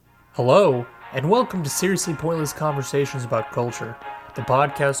Hello, and welcome to Seriously Pointless Conversations About Culture, the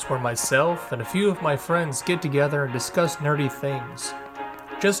podcast where myself and a few of my friends get together and discuss nerdy things.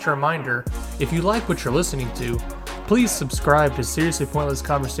 Just a reminder, if you like what you're listening to, please subscribe to Seriously Pointless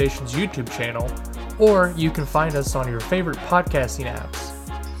Conversations YouTube channel, or you can find us on your favorite podcasting apps.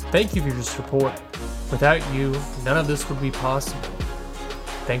 Thank you for your support. Without you, none of this would be possible.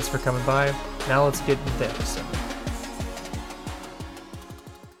 Thanks for coming by. Now let's get into the episode.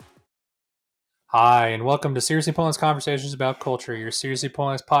 Hi, and welcome to Seriously Pointless Conversations About Culture, your Seriously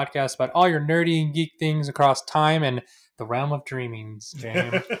Pointless podcast about all your nerdy and geek things across time and the realm of dreamings,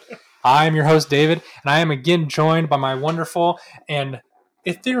 James. I am your host, David, and I am again joined by my wonderful and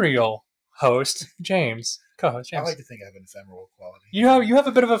ethereal host, James. Co-host, James. I like to think I have an ephemeral quality. You have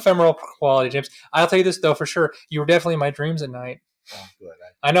a bit of ephemeral quality, James. I'll tell you this, though, for sure. You were definitely in my dreams at night. Oh, good.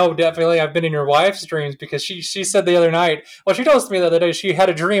 I know, definitely. I've been in your wife's dreams because she said the other night, well, she told me the other day she had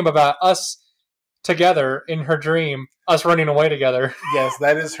a dream about us together in her dream, us running away together. Yes,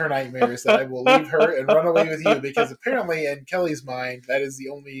 that is her nightmare, is that I will leave her and run away with you, because apparently in Kelly's mind, that is the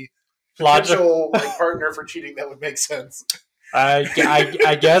only potential partner for cheating that would make sense.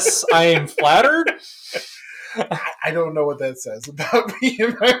 I guess I am flattered. I don't know what that says about me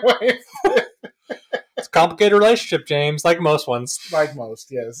and my wife. It's a complicated relationship, James, like most ones. Like most,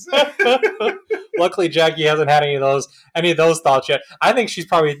 yes. Luckily, Jackie hasn't had any of those thoughts yet. I think she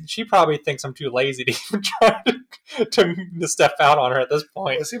probably thinks I'm too lazy to even try to step out on her at this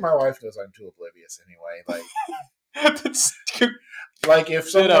point. Well, see, my wife knows I'm too oblivious anyway. That's too, like if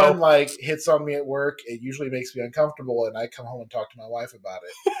someone hits on me at work, it usually makes me uncomfortable, and I come home and talk to my wife about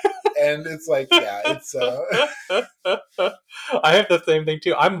it. And it's like, yeah, it's. I have the same thing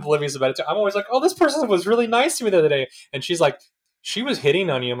too. I'm oblivious about it too. I'm always like, oh, this person was really nice to me the other day, and she's like, she was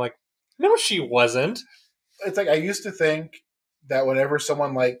hitting on you. I'm like, no, she wasn't. It's like I used to think that whenever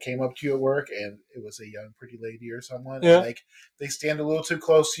someone came up to you at work and it was a young, pretty lady or someone, yeah, and they stand a little too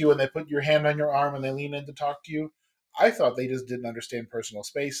close to you and they put your hand on your arm and they lean in to talk to you, I thought they just didn't understand personal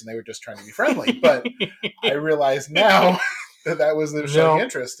space and they were just trying to be friendly. But I realize now that was them showing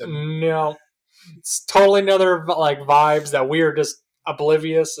interest. No, it's totally another vibes that we are just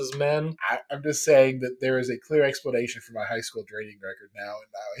oblivious as men. I'm just saying that there is a clear explanation for my high school drinking record now, and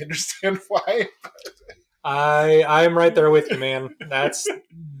now I understand why. I'm right there with you, man.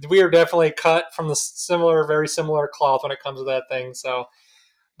 We are definitely cut from the very similar cloth when it comes to that thing. So,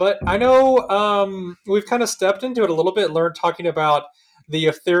 but I know we've kind of stepped into it a little bit, talking about the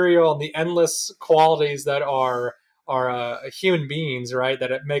ethereal and the endless qualities that are human beings, right?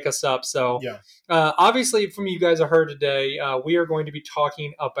 That make us up. So, yeah. Obviously, from you guys have heard today, we are going to be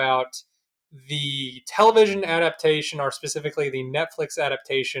talking about the television adaptation, or specifically the Netflix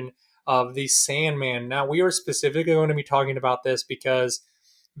adaptation of The Sandman. Now, we are specifically going to be talking about this because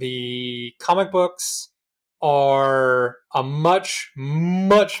the comic books are a much,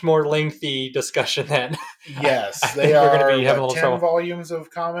 much more lengthy discussion than yes, they are. We're going to be having a little 10 trouble. volumes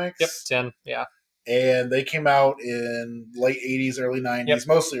of comics. Yep, 10. Yeah. And they came out in late 80s, early 90s, Yep.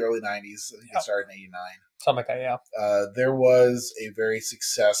 Mostly early 90s. I think it started in 89. Something like that, yeah. There was a very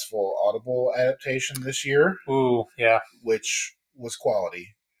successful Audible adaptation this year. Ooh, yeah. Which was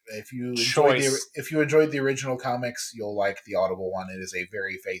quality. If you enjoyed the original comics, you'll like the Audible one. It is a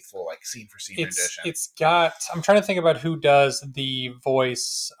very faithful, scene for scene rendition. It's got. I'm trying to think about who does the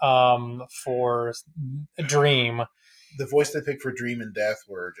voice for Dream. The voice they picked for Dream and Death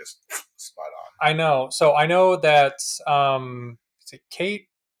were just spot on. I know. So I know that is it Kate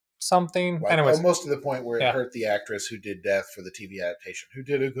something? Anyways, almost to the point where it hurt the actress who did Death for the TV adaptation, who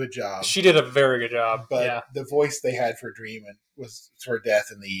did a good job. She did a very good job. But the voice they had for Dream and was for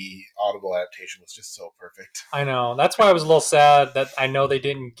Death in the Audible adaptation was just so perfect. I know. That's why I was a little sad that I know they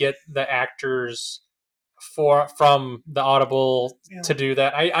didn't get the actors from the Audible to do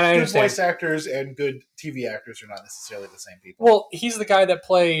that. I understand. Voice actors and good TV actors are not necessarily the same people. Well, he's the guy that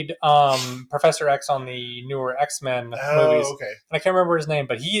played Professor X on the newer X-Men movies. Okay. And I can't remember his name,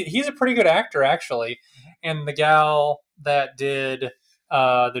 but he's a pretty good actor, actually. And the gal that did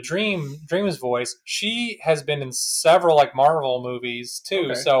the Dream's voice, she has been in several Marvel movies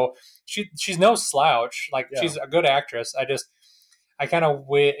too. Okay. So she's no slouch. She's a good actress.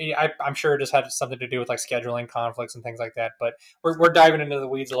 I'm sure it just had something to do with scheduling conflicts and things like that. But we're diving into the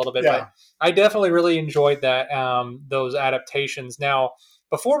weeds a little bit. Yeah. But I definitely really enjoyed that those adaptations. Now,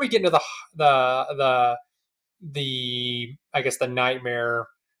 before we get into the I guess the nightmare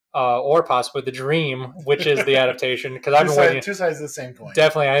or possibly the dream, which is the adaptation, because I've been waiting. Two sides of the same coin.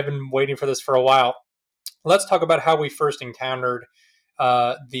 Definitely, I've been waiting for this for a while. Let's talk about how we first encountered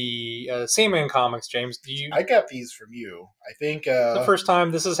the Sandman comics, James. Do you? I got these from you. I think It's the first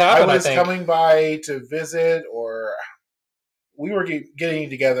time this has I happened. I was think. coming by to visit, or we were getting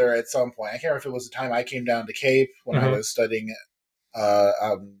together at some point. I can't remember if it was the time I came down to Cape when I Mhm. was studying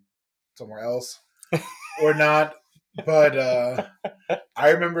somewhere else or not. But I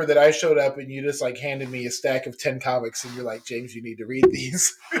remember that I showed up and you just like handed me a stack of 10 comics and you're like, James, you need to read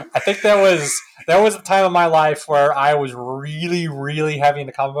these. I think that was a time of my life where I was really, really heavy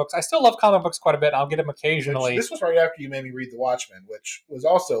into comic books. I still love comic books quite a bit. I'll get them Which occasionally. this was right after you made me read The Watchmen, which was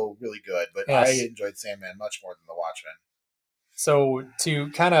also really good, but I Yes. enjoyed Sandman much more than The Watchmen. So to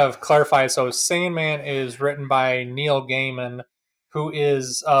kind of clarify, so Sandman is written by Neil Gaiman, who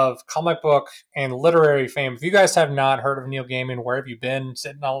is of comic book and literary fame. If you guys have not heard of Neil Gaiman, where have you been?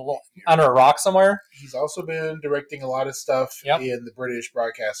 Sitting under a rock somewhere? He's also been directing a lot of stuff Yep. in the British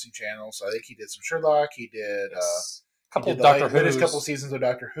Broadcasting Channel. So I think he did some Sherlock. He did Yes. he did the Doctor latest Who's. couple seasons of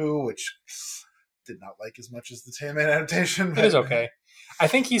Doctor Who, which did not like as much as the Sandman adaptation. It is okay. I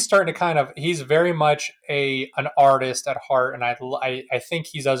think he's starting to kind of. He's very much an artist at heart, and I think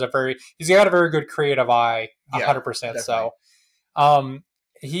he's got a very good creative eye, Yeah, 100%. definitely. So, he But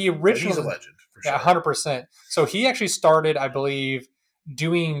he's a originally, legend for yeah, sure. 100%. So he actually started, I believe,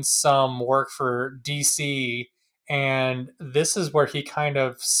 doing some work for DC, and this is where he kind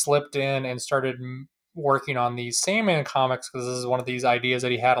of slipped in and started working on these Sandman comics because this is one of these ideas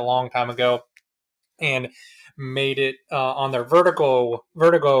that he had a long time ago, and made it on their Vertigo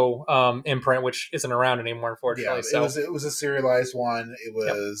imprint, which isn't around anymore, Yeah, unfortunately. So it was a serialized one. It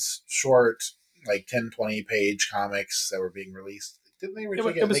yep. was short, like 10, 20 page comics that were being released. Didn't they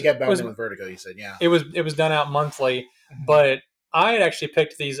originally They get bound in with Vertigo, you said, yeah. It was done out monthly, but I had actually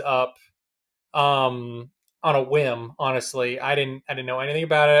picked these up on a whim. Honestly, I didn't know anything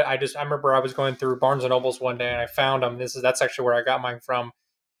about it. I remember I was going through Barnes and Nobles one day and I found them. That's actually where I got mine from.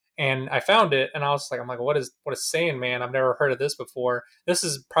 And I found it, and I was like, I'm like, what is Sandman? I've never heard of this before. This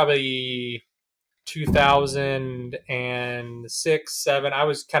is probably 2006, 7. I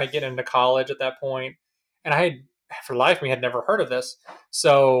was kind of getting into college at that point, and I had, for life of me, had never heard of this.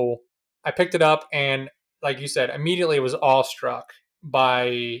 So I picked it up, and like you said, immediately was awestruck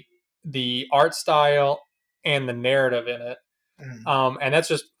by the art style and the narrative in it. And that's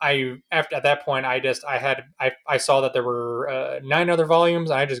just after at that point I saw that there were 9 other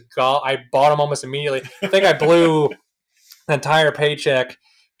volumes. And I bought them almost immediately. I think I blew an entire paycheck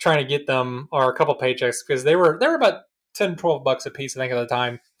trying to get them, or a couple paychecks, because they were about 10, $12 a piece, I think, at the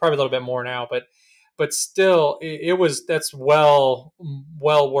time. Probably a little bit more now, but still, it was that's well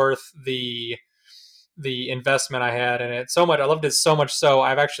worth the investment I had in it. So much I loved it so much so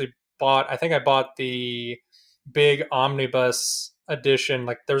I've actually bought. I think I bought the big omnibus edition.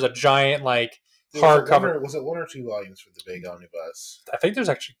 Like there's a giant like hardcover. Was it 1 or 2 volumes for the big omnibus? I think there's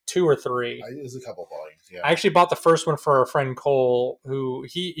actually 2 or 3. It was a couple volumes. Yeah, I actually bought the first one for our friend Cole, who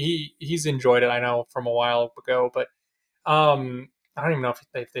he's enjoyed it. I know from a while ago, but I don't even know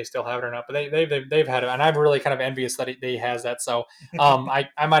if they still have it or not. But they've had it, and I'm really kind of envious that he has that. So I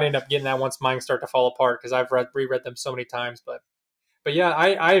might end up getting that once mine start to fall apart because I've reread them so many times. But yeah,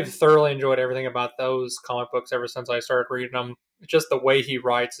 I've thoroughly enjoyed everything about those comic books ever since I started reading them. Just the way he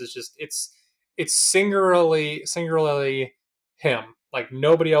writes is just it's singularly him. Like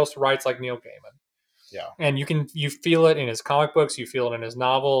nobody else writes like Neil Gaiman. yeah. And you feel it in his comic books, you feel it in his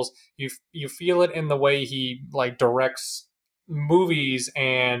novels, you feel it in the way he like directs movies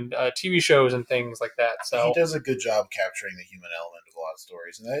and TV shows and things like that. So he does a good job capturing the human element of a lot of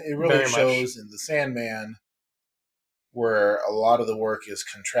stories, and it really very shows much. in the Sandman, where a lot of the work is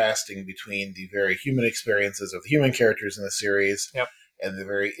contrasting between the very human experiences of the human characters in the series Yep. and the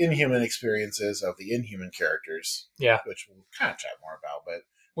very inhuman experiences of the inhuman characters. Yeah. Which we'll kind of chat more about, but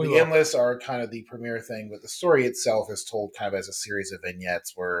We the will. Endless are kind of the premier thing, but the story itself is told kind of as a series of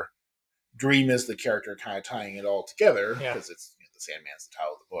vignettes where Dream is the character kind of tying it all together Yeah. because it's the Sandman's the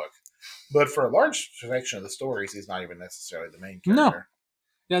title of the book. But for a large section of the stories, he's not even necessarily the main character. No.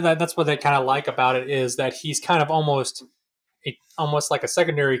 Yeah, that's what they kind of like about it is that he's kind of almost like a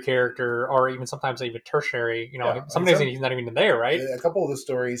secondary character, or even sometimes even tertiary. You know, some days he's not even there, right? A couple of the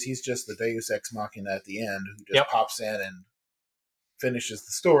stories, he's just the Deus Ex Machina at the end who just Yep. pops in and finishes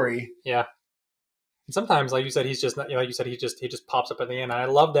the story. Yeah. And sometimes, like you said, he's just not. You know, like you said, he just pops up at the end. And I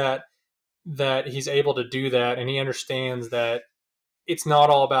love that he's able to do that, and he understands that it's not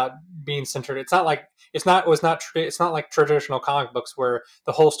all about being centered. It's not like it's not like traditional comic books where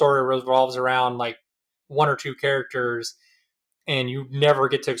the whole story revolves around like 1 or 2 characters, and you never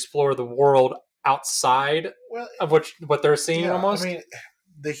get to explore the world outside of what they're seeing. Almost, I mean,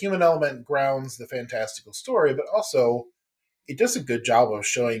 the human element grounds the fantastical story, but also it does a good job of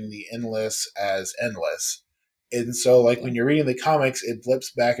showing the endless as endless. And so, like, when you're reading the comics, it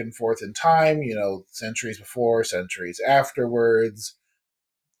blips back and forth in time, centuries before, centuries afterwards,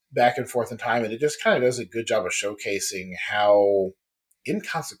 back and forth in time. And it just kind of does a good job of showcasing how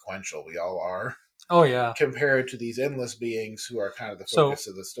inconsequential we all are Oh yeah. compared to these endless beings who are kind of the So focus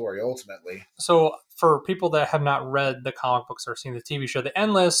of the story ultimately. so for people that have not read the comic books or seen the TV show, the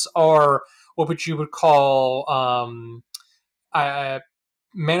Endless are what you would call uh,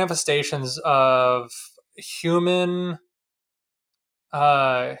 manifestations of human.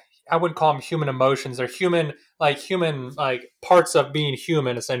 Uh, I wouldn't call them human emotions. They're human like parts of being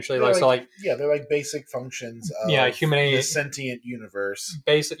human, essentially. They're Like so, like, like yeah, they're like basic functions yeah, of the sentient universe.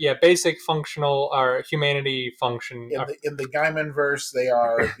 basic functional or humanity function. In the Gaiman verse, they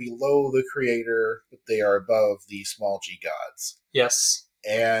are below the creator, but they are above the small g gods. Yes.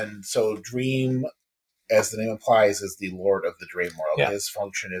 And so Dream, as the name implies, is the lord of the dream world. Yeah. His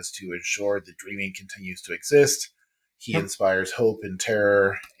function is to ensure that dreaming continues to exist. He Yep. inspires hope and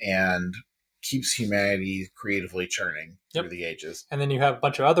terror and keeps humanity creatively churning through the ages. And then you have a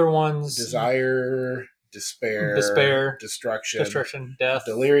bunch of other ones. Desire, despair, destruction, death,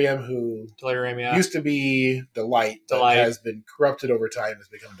 delirium, who delirium, yeah. used to be delight, but has been corrupted over time, has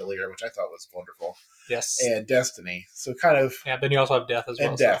become delirium, which I thought was wonderful. Yes. And destiny. So kind of. Yeah, then you also have death as well.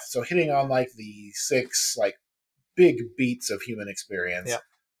 And death. So hitting on like the 6 like big beats of human experience. Yeah.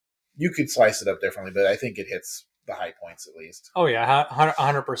 You could slice it up differently, but I think it hits the high points at least. Oh yeah,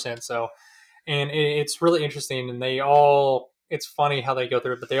 100%. So, and it's really interesting, and it's funny how they go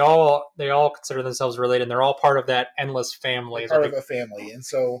through it, but they all consider themselves related, and they're all part of that endless family. They're part of a family, and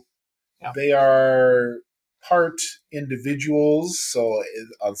so they are part individuals. So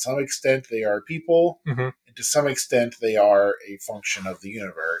on some extent, they are people, and to some extent, they are a function of the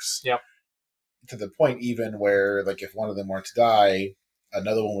universe. Yep. To the point even where, like, if one of them were to die,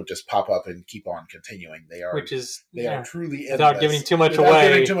 another one would just pop up and keep on continuing. They are truly endless. Without giving too much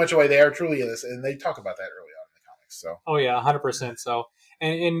away. They are truly endless, and they talk about that early on in the comics. So. Oh yeah, 100%. So,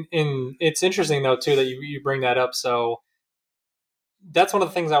 and it's interesting though too that you bring that up. So that's one of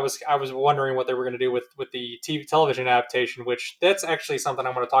the things I was wondering what they were going to do with the television adaptation, which that's actually something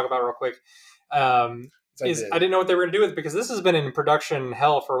I'm going to talk about real quick. I didn't know what they were going to do with it because this has been in production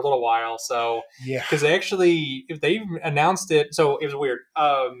hell for a little while. So yeah, because they announced it, so it was weird.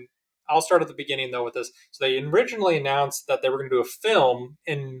 I'll start at the beginning though with this. So they originally announced that they were going to do a film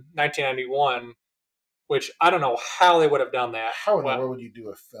in 1991, which I don't know how they would have done that. How in the world would you do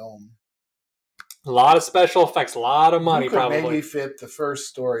a film? A lot of special effects, a lot of money. You could probably maybe fit the first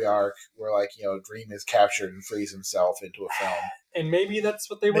story arc where, like, Dream is captured and frees himself into a film, and maybe that's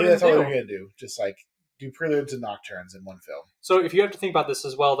what they were. That's all they're going to do. Just like do preludes and nocturnes in one film. So if you have to think about this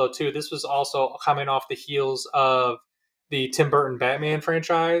as well, though, too, this was also coming off the heels of the Tim Burton Batman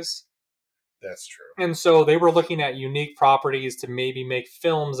franchise. That's true. And so they were looking at unique properties to maybe make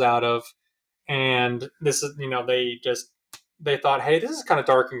films out of. And this is, they thought, hey, this is kind of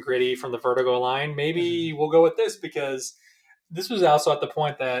dark and gritty from the Vertigo line. Maybe we'll go with this because this was also at the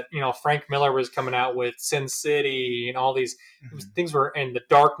point that, Frank Miller was coming out with Sin City and all these things were in the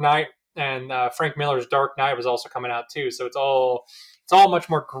Dark Knight. And Frank Miller's Dark Knight was also coming out too, so it's all much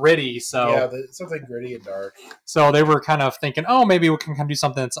more gritty. So yeah, something gritty and dark. So they were kind of thinking, oh, maybe we can do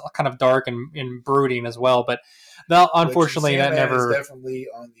something that's kind of dark and brooding as well. But unfortunately, that never is definitely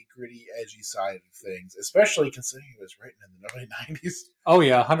on the gritty, edgy side of things, especially considering it was written in the early '90s. Oh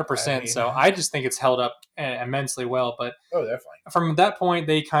yeah, 100%. So I just think it's held up immensely well. But definitely. From that point,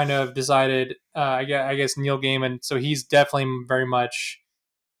 they kind of decided. I guess Neil Gaiman. So he's definitely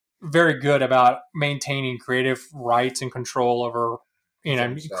very good about maintaining creative rights and control over,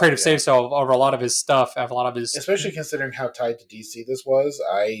 creative say so over a lot of his stuff, especially considering how tied to DC this was.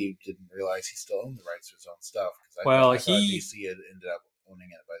 I didn't realize he still owned the rights to his own stuff. I thought DC had ended up owning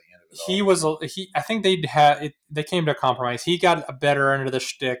it by the end of it. I think they came to a compromise. He got a better end of the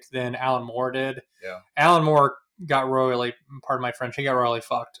shtick than Alan Moore did. Yeah, Alan Moore got royally, pardon my French, he got royally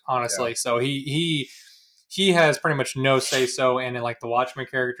fucked, honestly. Yeah. So he has pretty much no say so in like the Watchmen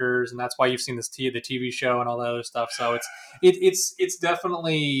characters, and that's why you've seen the TV show and all that other stuff. So it's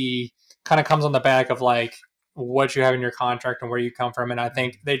definitely kind of comes on the back of like what you have in your contract and where you come from. And I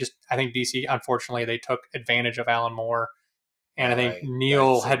think DC, unfortunately, they took advantage of Alan Moore, and I think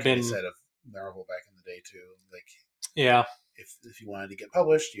Neil had been said of Marvel back in the day too. Like, yeah, if you wanted to get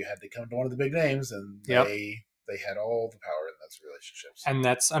published, you had to come to one of the big names, and they had all the power in those relationships. And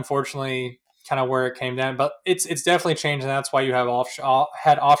that's unfortunately kind of where it came down, but it's definitely changed, and that's why you have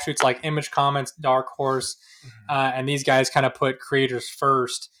offshoots like Image Comics, Dark Horse, and these guys kind of put creators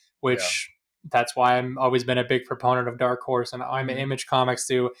first, which that's why I'm always been a big proponent of Dark Horse, and I'm an Mhm. Image Comics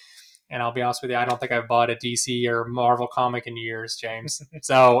too. And I'll be honest with you, I don't think I've bought a DC or Marvel comic in years, James.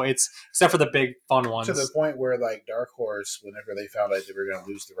 So it's except for the big fun To the ones. point where, like, Dark Horse, whenever they found out they were going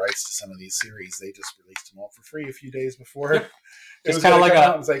to lose the rights to some of these series, they just released them all for free a few days before Yep. it Just was kind of going to like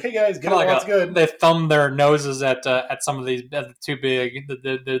come out. a It's like, hey guys, get kind it of while like it's good. they thumb their noses at some of these at the too big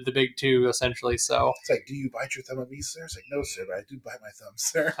the big two essentially. So It's like, do you bite your thumb at me, sir? It's like, no, sir, but I do bite my thumb,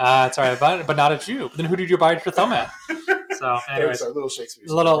 sir. it's all right, but not at you. Then who did you bite your thumb at? So, There's anyways, our little Shakespeare.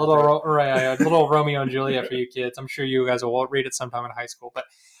 little Romeo and Juliet for you kids. I'm sure you guys will read it sometime in high school. But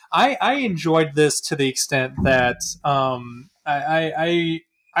I enjoyed this to the extent that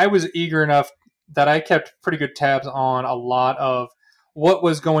I was eager enough that I kept pretty good tabs on a lot of what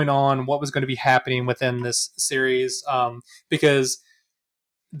was going on, what was going to be happening within this series, because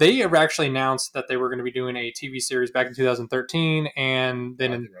they have actually announced that they were going to be doing a TV series back in 2013, and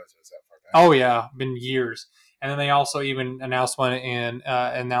then I didn't realize it was that far back. oh yeah, been years. And then they also even announced one and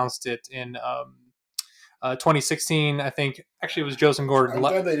announced it in 2016. I think actually it was Joseph Gordon. I'm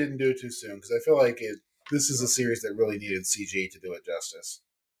glad they didn't do it too soon because I feel like this is a series that really needed CG to do it justice.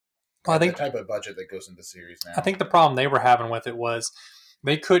 Well, The type of budget that goes into series now. I think the problem they were having with it was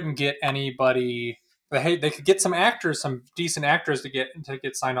they couldn't get anybody. They could get some actors, some decent actors to get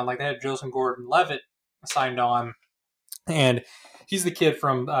signed on. Like they had Joseph Gordon-Levitt signed on, and he's the kid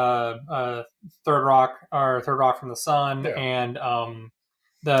from Third Rock from the Sun, Yeah. and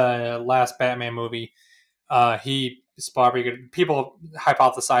the last Batman movie. He is probably good. People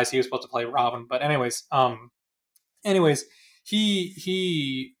hypothesize he was supposed to play Robin, but anyways,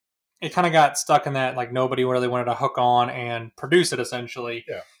 he it kind of got stuck in that like nobody really wanted to hook on and produce it essentially.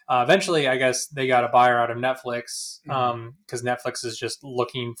 Yeah. Eventually, I guess they got a buyer out of Netflix because Netflix is just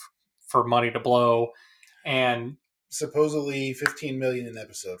looking for money to blow, and supposedly 15 million an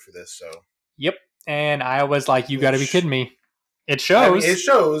episode for this. So yep. And I was like, "You got to be kidding me!" It shows. I mean, it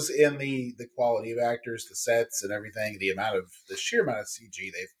shows in the quality of actors, the sets, and everything. The sheer amount of CG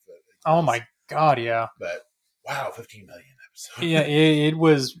they've put. Oh my god, yeah. But wow, 15 million episodes. Yeah, it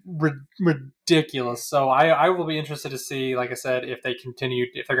was ridiculous. So I will be interested to see, like I said, if they continue,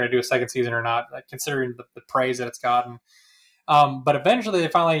 if they're going to do a second season or not, considering the praise that it's gotten. But eventually,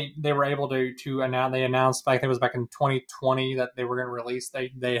 they were able to announce. They announced, I think it was back in 2020, that they were going to release.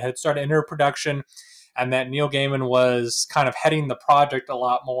 They had started into production, and that Neil Gaiman was kind of heading the project a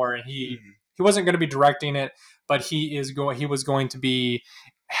lot more, and he wasn't going to be directing it, but he was going to be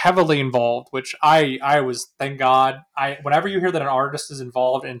heavily involved, which I was, thank God. Whenever you hear that an artist is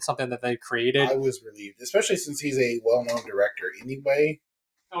involved in something that they created, I was relieved, especially since he's a well-known director anyway.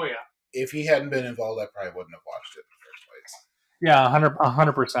 Oh yeah. If he hadn't been involved, I probably wouldn't have watched it in the first place. Yeah,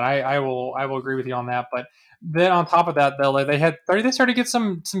 100%. I will agree with you on that. But then on top of that, though, they started to get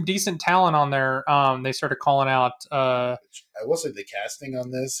some decent talent on there. They started calling out. I will say the casting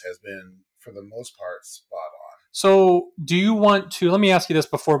on this has been, for the most part, spot on. So, do you want to? Let me ask you this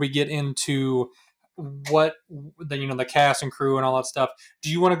before we get into what the cast and crew and all that stuff. Do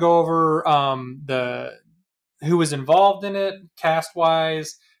you want to go over the who was involved in it, cast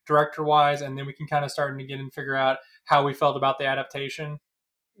wise, director wise, and then we can kind of start to get and figure out how we felt about the adaptation?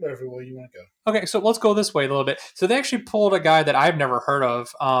 Whatever way you want to go. Okay, so let's go this way a little bit. So they actually pulled a guy that I've never heard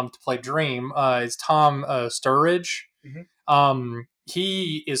of to play Dream. It's Tom Sturridge. Mm-hmm.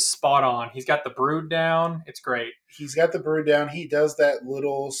 He is spot on. He's got the brood down. It's great. He's got the brood down. He does that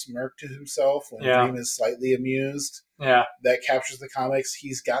little smirk to himself when Dream is slightly amused. Yeah. That captures the comics.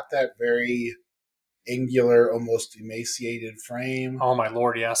 He's got that very angular, almost emaciated frame. Oh my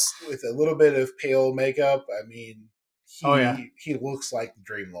lord, yes. With a little bit of pale makeup. I mean, he looks like the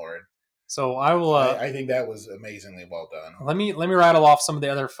Dream Lord. So I will. I think that was amazingly well done. Let me rattle off some of the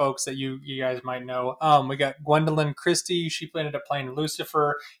other folks that you guys might know. We got Gwendolyn Christie. She ended up playing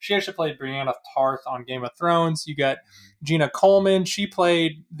Lucifer. She actually played Brienne of Tarth on Game of Thrones. You got Gina Coleman. She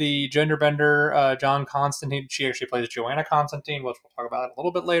played the gender bender John Constantine. She actually plays Joanna Constantine, which we'll talk about a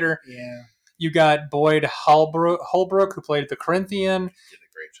little bit later. Yeah. You got Boyd Holbrook, who played the Corinthian. Did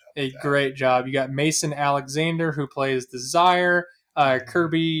a great job. Great job. You got Mason Alexander, who plays Desire.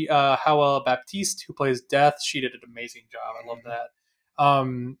 Kirby Howell Baptiste, who plays Death. She did an amazing job. I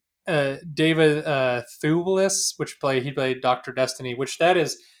love that. David Thewlis, he played Dr. Destiny,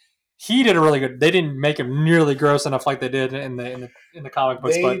 he did a really good. They didn't make him nearly gross enough like they did in the comic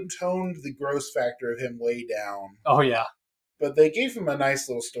books. They toned the gross factor of him way down. Oh yeah. But they gave him a nice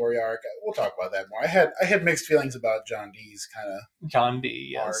little story arc. We'll talk about that more. I had mixed feelings about John Dee's kind of John Dee,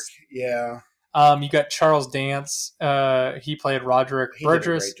 yes. arc. Yeah. You got Charles Dance. He played Roderick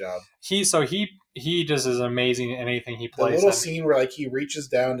Burgess. Did a great job. he just is amazing in anything he The plays little in. scene where like he reaches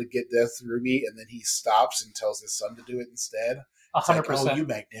down to get Death Ruby and then he stops and tells his son to do it instead. It's like, oh, 100%. you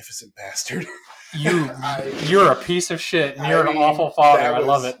magnificent bastard! You're a piece of shit, and you're an awful father. That I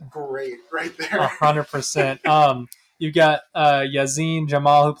love was it. great right there. 100%. You got Yazine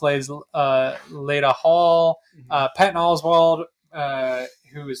Jamal who plays Leda Hall, Patton Oswalt,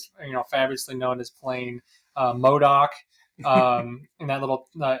 who is fabulously known as playing MODOK in that little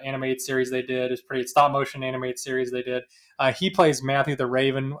animated series they did. It's pretty stop motion animated series they did. He plays Matthew the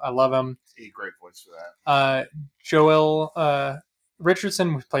Raven. I love him. He had a great voice for that. Joel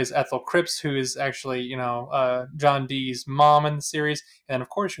Richardson, who plays Ethel Cripps, who is actually John Dee's mom in the series, and of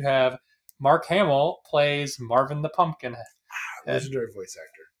course you have Mark Hamill plays Marvin the Pumpkinhead. Legendary voice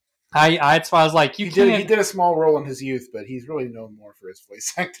actor. That's why I was like, he did a small role in his youth, but he's really known more for his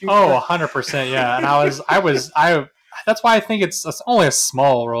voice acting. Oh, 100%, yeah. And I that's why I think it's only a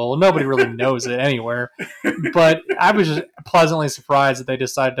small role. Nobody really knows it anywhere. But I was just pleasantly surprised that they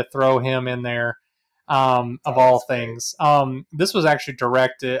decided to throw him in there, of all things. This was actually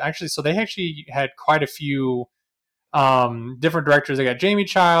directed. So they actually had quite a few different directors. They got Jamie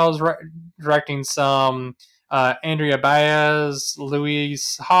Childs directing some, Andrea Baez,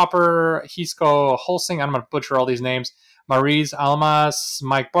 Louise Hopper, Hisco Holsing. I'm going to butcher all these names. Maurice Almas,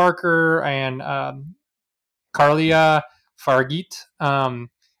 Mike Barker, and Carlia Fargit. And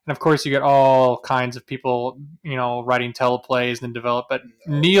of course, you get all kinds of people, writing teleplays and develop. But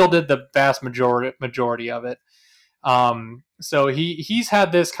Neil did the vast majority of it. So he's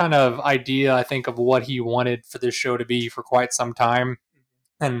had this kind of idea, I think, of what he wanted for this show to be for quite some time.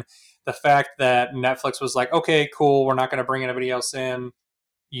 And the fact that Netflix was like, okay, cool, we're not going to bring anybody else in.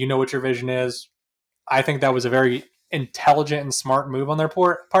 You know what your vision is. I think that was a very intelligent and smart move on their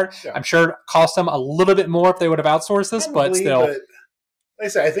part. Yeah. I'm sure it cost them a little bit more if they would have outsourced this, but still. But like I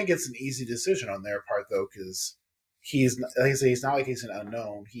said, I think it's an easy decision on their part, though, because he's not like he's an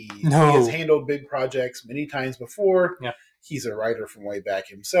unknown. He has handled big projects many times before. Yeah. He's a writer from way back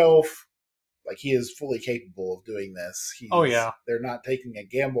himself. Like, he is fully capable of doing this. They're not taking a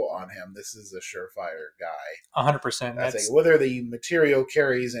gamble on him. This is a surefire guy. 100%. Whether the material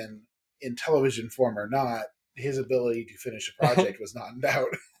carries in television form or not, his ability to finish a project was not in doubt.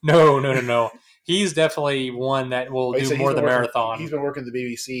 No. He's definitely one that will do more than marathon. He's been working the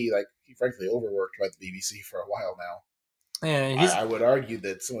BBC, like, he frankly overworked by the BBC for a while now. And I would argue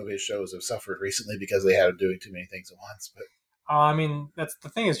that some of his shows have suffered recently because they had him doing too many things at once. But I mean, that's the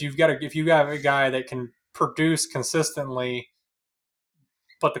thing is if you got a guy that can produce consistently,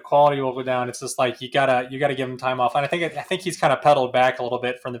 but the quality will go down. It's just like you gotta give him time off. And I think he's kind of pedaled back a little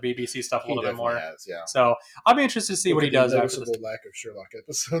bit from the BBC stuff a little bit more. Has, yeah. So I'll be interested to see what he does after this. Lack of Sherlock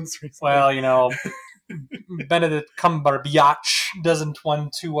episodes recently. Well, Benedict Cumberbatch doesn't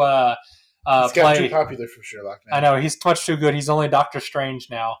want to. He's got too popular for Sherlock now. I know, he's much too good. He's only Doctor Strange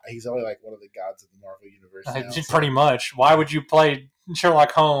now. He's only like one of the gods of the Marvel universe now. Pretty much. Why would you play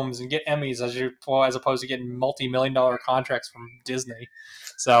Sherlock Holmes and get Emmys as opposed to getting multi-million-dollar contracts from Disney?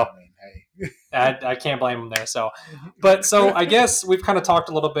 So I can't blame him there. So I guess we've kind of talked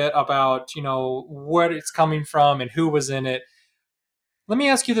a little bit about what it's coming from and who was in it. Let me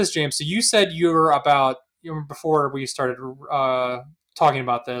ask you this, James. So you said you were about before we started talking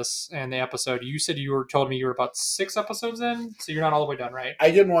about this and the episode, you said told me you were about 6 episodes in, so you're not all the way done, right?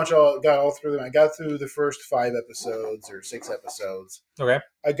 I didn't got all through them. I got through the first 5 episodes or 6 episodes. Okay.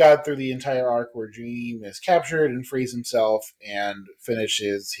 I got through the entire arc where Dream is captured and frees himself and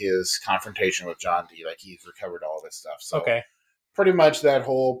finishes his confrontation with John Dee. Like, he's recovered all this stuff. So okay. Pretty much that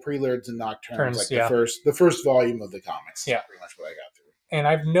whole Preludes and Nocturnes, like the first volume of the comics. Yeah. Pretty much what I got through. And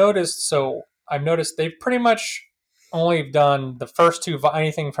I've noticed they've pretty much only done the first 2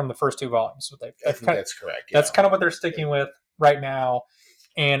 anything from the first 2 volumes. I think that's correct. Yeah. That's kind of what they're sticking with right now.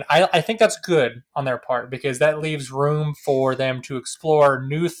 And I think that's good on their part because that leaves room for them to explore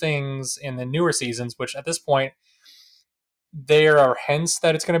new things in the newer seasons, which at this point, there are hints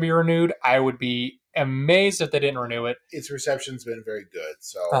that it's going to be renewed. I would be amazed if they didn't renew it. Its reception's been very good.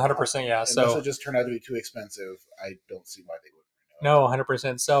 So 100%, yeah. Unless it just turned out to be too expensive, I don't see why they wouldn't No, renew it.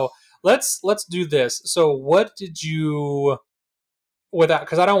 100%. So let's do this. So what did you,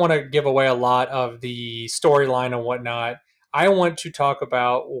 because I don't want to give away a lot of the storyline and whatnot, I want to talk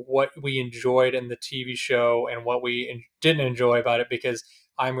about what we enjoyed in the TV show and what we didn't enjoy about it, because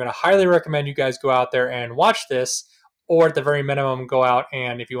I'm going to highly recommend you guys go out there and watch this, or at the very minimum, go out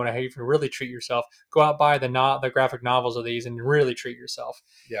and, if you want to even really treat yourself, go out buy the graphic novels of these and really treat yourself.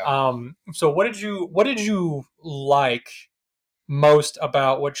 Yeah. So what did you like most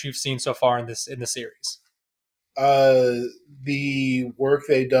about what you've seen so far in the series? Uh, the work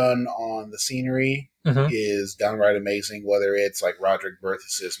they've done on the scenery Mm-hmm. is downright amazing. Whether it's like Roderick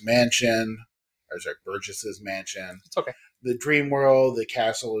Burgess's mansion, or sorry, Burgess's mansion, It's okay. the Dream World, the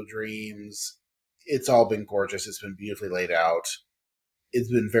Castle of Dreams, it's all been gorgeous. It's been beautifully laid out.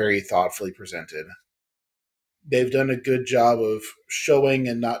 It's been very thoughtfully presented. They've done a good job of showing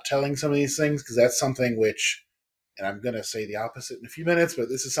and not telling some of these things because that's something which, and I'm going to say the opposite in a few minutes, but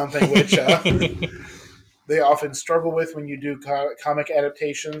this is something which they often struggle with when you do comic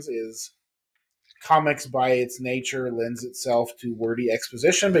adaptations is comics by its nature lends itself to wordy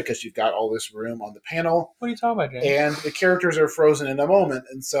exposition because you've got all this room on the panel What are you talking about, James? and the characters are frozen in a moment,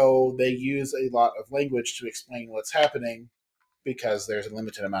 and so they use a lot of language to explain what's happening because there's a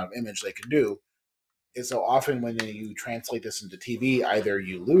limited amount of image they can do. And so often when you translate this into TV, either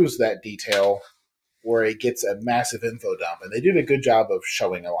you lose that detail or it gets a massive info dump. And they did a good job of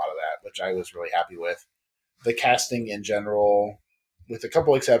showing a lot of that, which I was really happy with. The casting in general, with a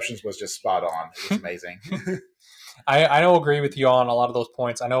couple exceptions, was just spot on. It was amazing. I don't agree with you on a lot of those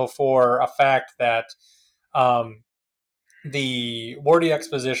points. I know for a fact that um, the wordy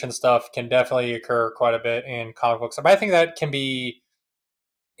exposition stuff can definitely occur quite a bit in comic books. But I think that can be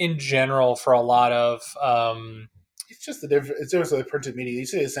in general for a lot of It's just the difference. It's just the printed media. You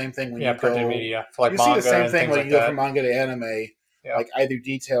see the same thing when you printed go. media for like You see the manga same and thing things when like you go that. from manga to anime. Yeah. Like either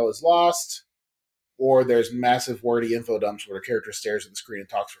detail is lost, or there's massive wordy info dumps where the character stares at the screen and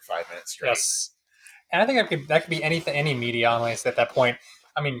talks for 5 minutes straight. Yes, and I think that could be anything, any media, honestly. At that point,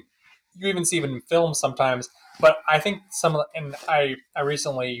 I mean, you even see even in films sometimes. But I think and I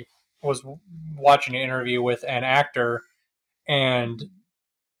recently was watching an interview with an actor, and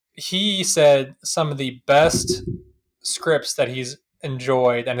he said some of the best scripts that he's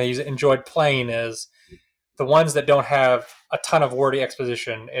enjoyed and he's enjoyed playing is the ones that don't have a ton of wordy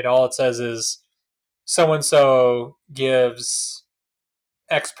exposition. It says is so and so gives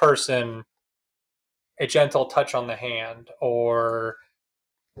X person a gentle touch on the hand or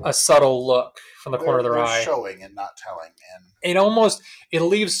a subtle look from the corner of their They're eye. showing and not telling, and It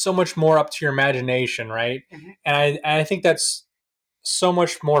leaves so much more up to your imagination, right? Mhm. And I think that's so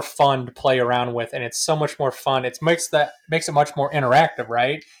much more fun to play around with, and it's so much more fun. It makes it much more interactive,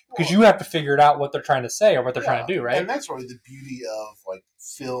 right? Because you have to figure it out what they're trying to say or what they're trying to do, right? And that's really the beauty of like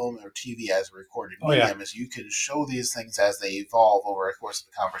film or TV as a recorded Oh, yeah. medium is you can show these things as they evolve over the course of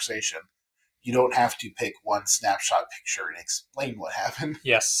the conversation. You don't have to pick one snapshot picture and explain what happened.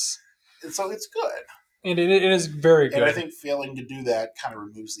 Yes, And so it's good. and it is very good. And I think failing to do that kind of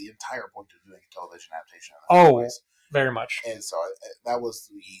removes the entire point of doing a television adaptation. Oh, very much. And so that was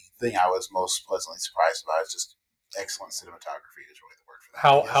the thing I was most pleasantly surprised about. It's just excellent cinematography is really the word for that.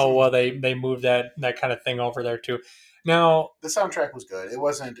 How they moved that kind of thing over there too. Now the soundtrack was good. It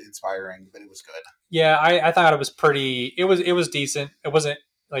wasn't inspiring, but it was good. Yeah, I thought it was pretty. It was decent. It wasn't,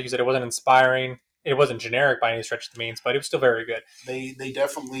 like you said, it wasn't inspiring. It wasn't generic by any stretch of the means, but it was still very good. They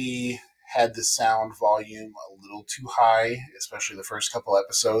definitely had the sound volume a little too high, especially the first couple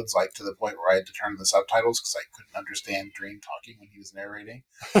episodes, like to the point where I had to turn the subtitles because I couldn't understand Dream talking when he was narrating.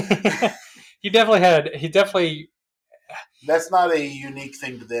 He definitely. That's not a unique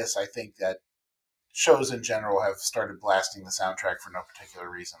thing to this. I think that shows in general have started blasting the soundtrack for no particular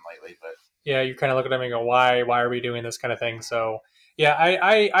reason lately, but Yeah, you kind of look at them and go, why are we doing this kind of thing? So yeah,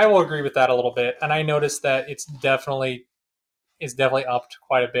 I will agree with that a little bit, and I noticed that it's definitely upped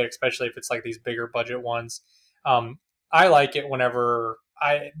quite a bit, especially if it's like these bigger budget ones. I like it whenever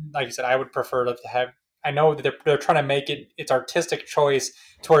like you said, I would prefer to have. I know that they're trying to make it's artistic choice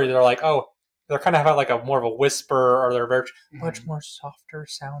to where they're like, oh, they're kind of have like a more of a whisper, or they're very much more softer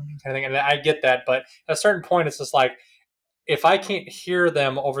sounding kind of thing. And I get that, but at a certain point, it's just like if I can't hear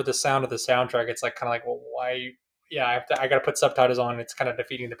them over the sound of the soundtrack, it's like kind of like, well, why? Yeah, I got to put subtitles on. It's kind of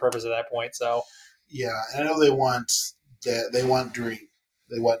defeating the purpose at that point. So yeah, and I know they want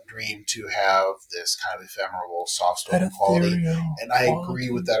Dream to have this kind of ephemeral, soft-spoken quality, and I agree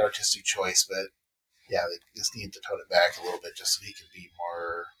with that artistic choice. But yeah, they just need to tone it back a little bit just so he can be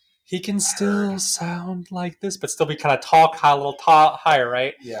more. He can still sound like this, but still be kind of talk high, a little higher,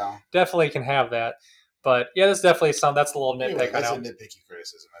 right? Yeah, definitely can have that. But yeah, that's definitely that's a little nitpick. Anyway, that's I a know. nitpicky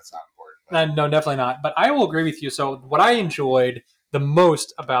criticism. That's not important. No, definitely not. But I will agree with you. So what I enjoyed the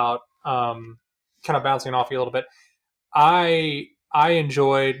most about kind of bouncing off you a little bit, I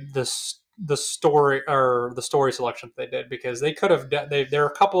enjoyed the story or the story selection that they did because they could have there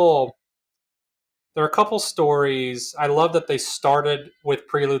are a couple stories. I love that they started with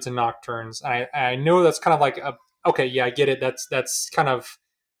preludes and nocturnes. I know that's kind of like okay, yeah, I get it. That's kind of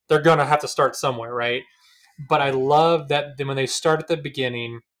they're gonna have to start somewhere, right? But I love that when they start at the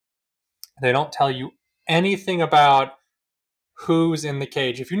beginning, they don't tell you anything about who's in the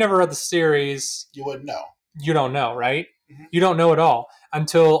cage. If you never read the series, You wouldn't know. you don't know, right? Mhm. You don't know at all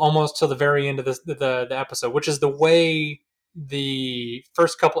until almost till the very end of the episode, which is the way the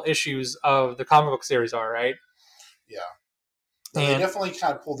first couple issues of the comic book series are, right? Yeah. But they And definitely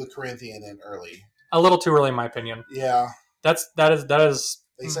kind of pulled the Corinthian in early. a little too early, in my opinion. Yeah. That is.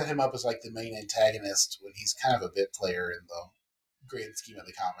 They set him up as like the main antagonist when he's kind of a bit player in the grand scheme of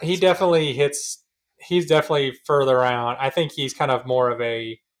the comics. He definitely hits. He's definitely further out. I think he's kind of more of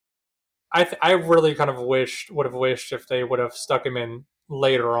a. I really kind of would have wished if they would have stuck him in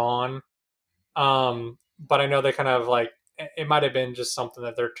later on. But I know they kind of like it might have been just something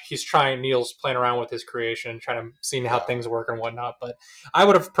that Neil's playing around with his creation, trying to see how things work and whatnot. But I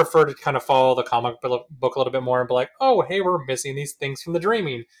would have preferred to kind of follow the comic book a little bit more and be like, oh, hey, we're missing these things from the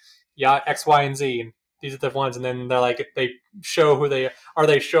Dreaming. Yeah, X, Y, and Z. And these are the ones, and then they're like they show who they are.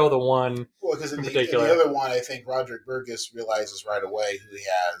 They show the one because in particular. The other one, I think Roderick Burgess realizes right away who he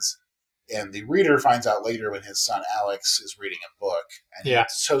has, and the reader finds out later when his son Alex is reading a book, and he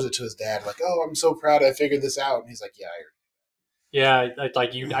shows it to his dad, like, "Oh, I'm so proud I figured this out," and he's like, "Yeah,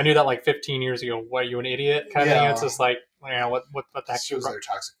 like you, I knew that like 15 years ago. What, you an idiot?" kind of thing. It's just like, what the heck? Shows their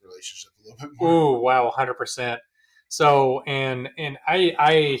toxic relationship a little bit more. Ooh, wow, 100%. So, and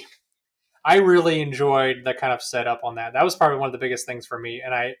I really enjoyed the kind of setup on that. That was probably one of the biggest things for me,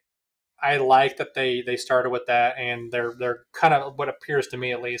 and I like that they started with that, and they're kind of what appears to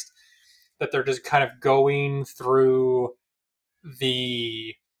me at least that they're just kind of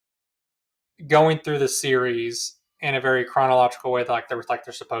the going through the series in a very chronological way, like they're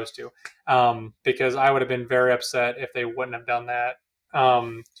supposed to. Because I would have been very upset if they wouldn't have done that.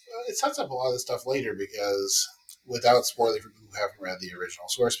 It sets up a lot of stuff later because, without spoiling for people who haven't read the original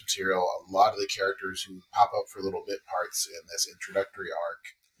source material, a lot of the characters who pop up for little bit parts in this introductory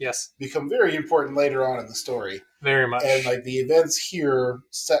arc, become very important later on in the story. Very much. And like the events here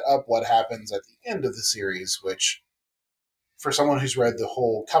set up what happens at the end of the series, which, for someone who's read the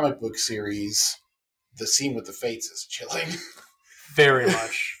whole comic book series, the scene with the Fates is chilling. Very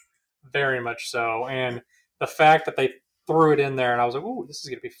much. Very much so. And the fact that they threw it in there, and I was like, "Ooh, this is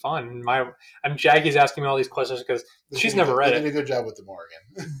gonna be fun." And Jackie's asking me all these questions because she's never read it. They did a good job with the Morgan.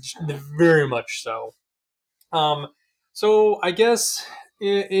 Very much so. So I guess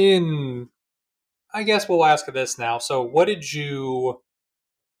I guess we'll ask this now. So, what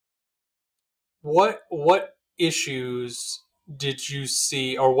issues did you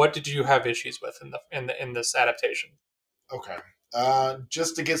see, or what did you have issues with in this adaptation? Okay.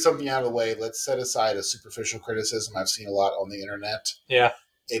 Just to get something out of the way, let's set aside a superficial criticism I've seen a lot on the internet. Yeah.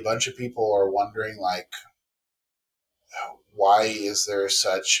 A bunch of people are wondering, like, why is there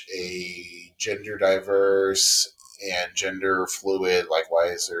such a gender diverse and gender fluid, like, why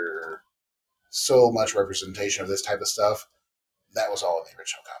is there so much representation of this type of stuff? That was all in the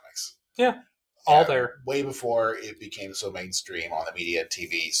original comics. Yeah. All there. Way before it became so mainstream on the media and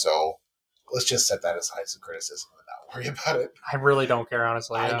TV, so let's just set that aside as a criticism and not worry about it. I really don't care,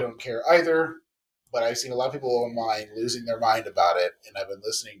 honestly. I don't care either, but I've seen a lot of people online losing their mind about it, and I've been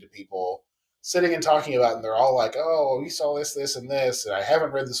listening to people sitting and talking about it, and they're all like, "Oh, we saw this, this, and this," and I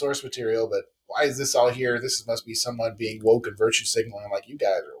haven't read the source material, but why is this all here? This must be someone being woke and virtue signaling. I'm like, you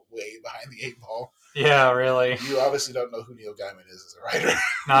guys are way behind the eight ball. Yeah, really. You obviously don't know who Neil Gaiman is as a writer.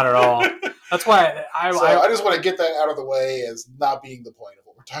 Not at all. That's why I just want to get that out of the way as not being the point of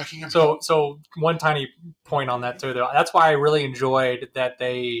what we're talking about. So one tiny point on that too, though. That's why I really enjoyed that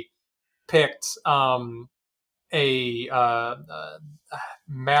they picked Matthew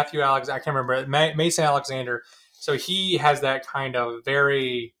Alexander. I can't remember Mason Alexander. So he has that kind of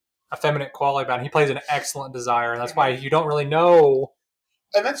very effeminate quality about him. He plays an excellent Desire, and that's why you don't really know.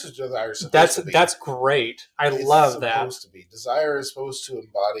 And that's what Desire is supposed to be. That's great. It's love that. Supposed to be. Desire is supposed to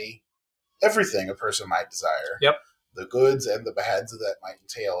embody everything a person might desire. Yep. The goods and the bads that might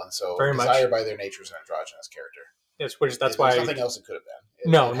entail, and so very Desire much. By their nature is an androgynous character. Yes, that's why there's nothing else it could have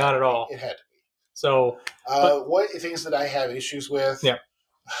been. No, not at all. It had to be. So, what things that I have issues with? Yeah.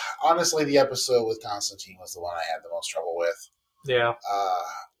 Honestly, the episode with Constantine was the one I had the most trouble with. Yeah.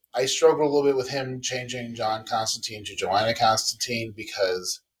 I struggled a little bit with him changing John Constantine to Joanna Constantine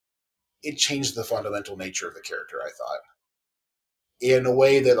because it changed the fundamental nature of the character, I thought. In a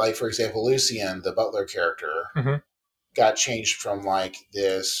way that, like, for example, Lucien, the butler character, got changed from, like,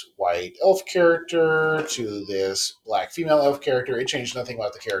 this white elf character to this black female elf character. It changed nothing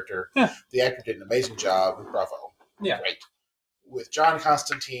about the character. Yeah. The actor did an amazing job. Bravo. Yeah. Great. With John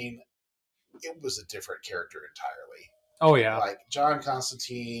Constantine, it was a different character entirely. Oh, yeah. Like, John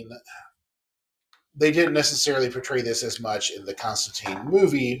Constantine, they didn't necessarily portray this as much in the Constantine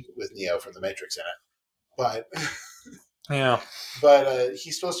movie with Neo from The Matrix in it, But Yeah. but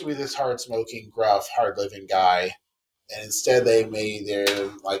he's supposed to be this hard-smoking, gruff, hard-living guy, and instead they made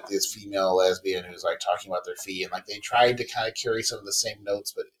him like this female lesbian who's like talking about their feet, and like they tried to kind of carry some of the same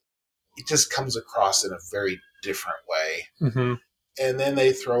notes, but it just comes across in a very different way. Mm-hmm. And then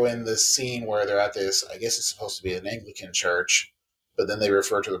they throw in this scene where they're at this, I guess it's supposed to be an Anglican church, but then they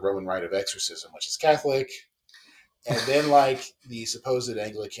refer to the Roman rite of exorcism, which is Catholic. And then, like, the supposed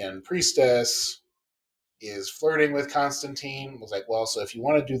Anglican priestess is flirting with Constantine. Was like, well, so if you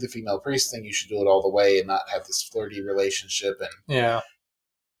want to do the female priest thing, you should do it all the way and not have this flirty relationship. And Yeah.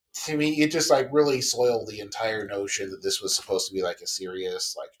 to me, it just like really soiled the entire notion that this was supposed to be like a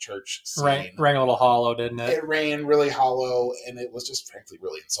serious like church scene. Rang a little hollow, didn't it? It rang really hollow, and it was just frankly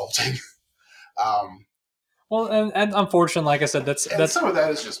really insulting. Well, and unfortunately, like I said, that's some of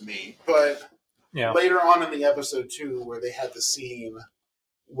that is just me. But yeah. later on in the episode too, where they had the scene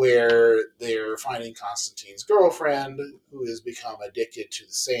where they're finding Constantine's girlfriend, who has become addicted to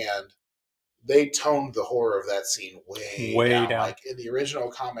the sand. They toned the horror of that scene way down. Like in the original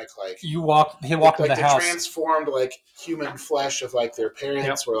comic, like he walked in the house. Transformed like human flesh of like their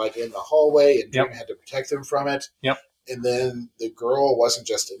parents were like in the hallway, and Dream had to protect them from it. Yep. And then the girl wasn't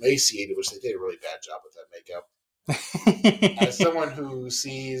just emaciated, which they did a really bad job with that makeup. As someone who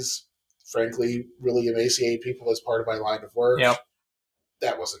sees, frankly, really emaciated people as part of my line of work,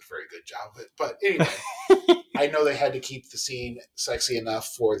 that wasn't a very good job of it. But anyway, I know they had to keep the scene sexy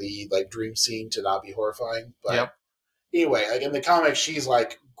enough for the like dream scene to not be horrifying. But anyway, like in the comics, she's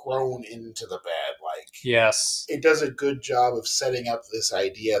like grown into the bad. Like it does a good job of setting up this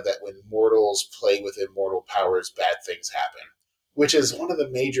idea that when mortals play with immortal powers, bad things happen. Which is one of the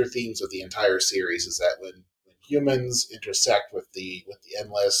major themes of the entire series, is that when humans intersect with the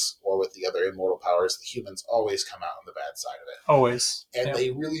endless or with the other immortal powers, the humans always come out on the bad side of it. Always. And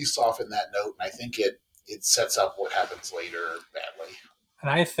they really soften that note, and I think it sets up what happens later badly. And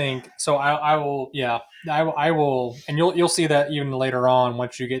I think so. I will, and you'll see that even later on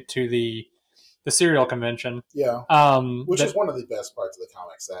once you get to the serial convention. Yeah. Which is one of the best parts of the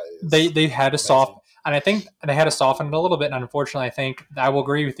comics. That is they had to soften, and I think they had to soften it a little bit. And unfortunately, I think I will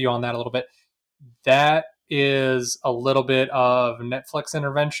agree with you on that a little bit. That is a little bit of Netflix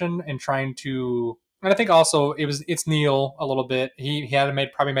intervention in trying to, and I think also it's Neil a little bit. He had to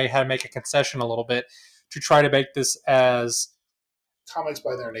make a concession a little bit to try to make this as comics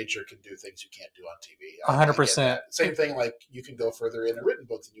by their nature can do things you can't do on TV. 100%. Same thing, like you can go further in a written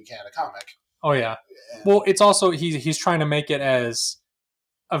book than you can in a comic. Oh yeah. Well, it's also he's trying to make it as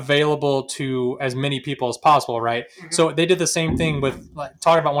available to as many people as possible, right? Mm-hmm. So they did the same thing with like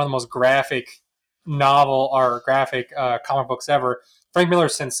talking about one of the most graphic novel or graphic comic books ever, Frank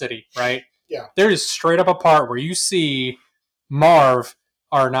Miller's Sin City, right? Yeah. There is straight up a part where you see Marv,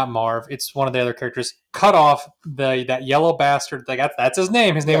 or not Marv, it's one of the other characters, cut off that yellow bastard. Like that's his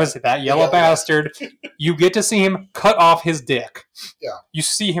name. His name is that yellow bastard. You get to see him cut off his dick. Yeah. You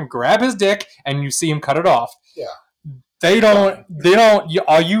see him grab his dick and you see him cut it off. Yeah. They don't.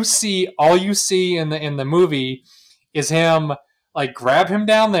 All you see in the movie is him like grab him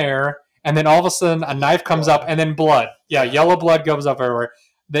down there, and then all of a sudden a knife comes up, and then blood. Yeah, yellow blood goes up everywhere.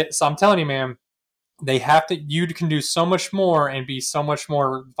 So I'm telling you, man, they have to. You can do so much more and be so much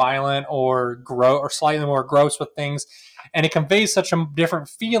more violent or slightly more gross with things, and it conveys such a different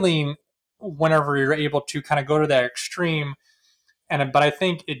feeling whenever you're able to kind of go to that extreme. But I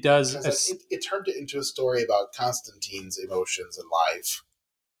think it does. It turned it into a story about Constantine's emotions in life,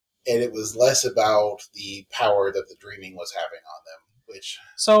 and it was less about the power that the dreaming was having on them. Which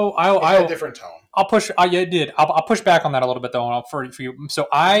I a different tone. I'll push. It did. I'll push back on that a little bit though for you. So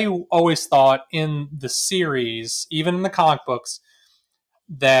I always thought in the series, even in the comic books,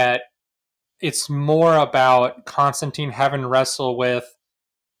 that it's more about Constantine having to wrestle with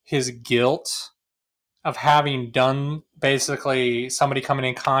his guilt of having done basically somebody coming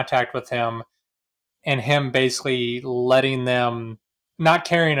in contact with him and him basically letting them, not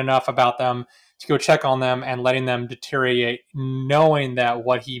caring enough about them to go check on them and letting them deteriorate, knowing that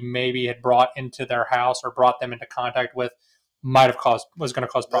what he maybe had brought into their house or brought them into contact with was going to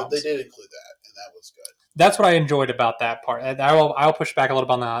cause problems. They did include that, and that was good. That's what I enjoyed about that part. I'll push back a little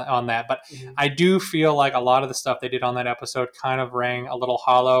bit on that, but I do feel like a lot of the stuff they did on that episode kind of rang a little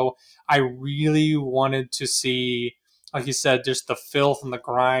hollow. I really wanted to see, like you said, just the filth and the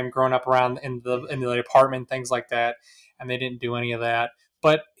grime growing up around in the apartment, things like that, and they didn't do any of that.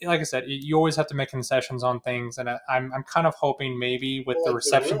 But like I said, you always have to make concessions on things, and I'm kind of hoping maybe with the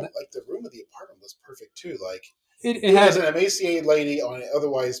reception, the room of the apartment was perfect too. Like it has an emaciated lady on an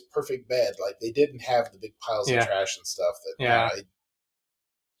otherwise perfect bed. Like they didn't have the big piles of trash and stuff. It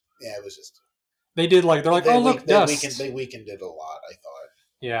was just. They did they're like, oh look, dust. They weakened it a lot. I thought.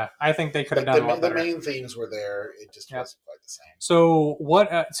 Yeah, I think they could have done a lot better. The main themes were there. It just wasn't quite the same. So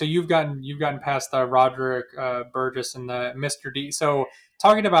what? So you've gotten past the Roderick Burgess and the Mr. D. So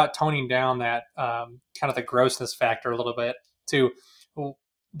talking about toning down that kind of the grossness factor a little bit too.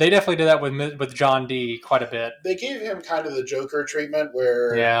 They definitely did that with John D. quite a bit. They gave him kind of the Joker treatment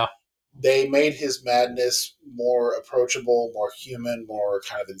where they made his madness more approachable, more human, more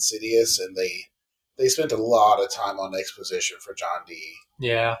kind of insidious, and they spent a lot of time on exposition for John D.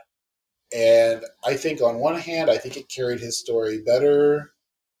 Yeah. And I think on one hand, I think it carried his story better.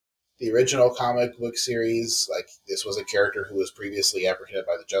 The original comic book series, this was a character who was previously apprehended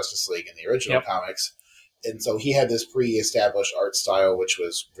by the Justice League in the original comics. And so he had this pre-established art style, which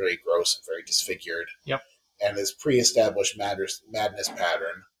was very gross and very disfigured. Yep. And this pre-established madness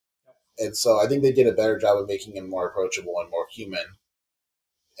pattern. And so I think they did a better job of making him more approachable and more human.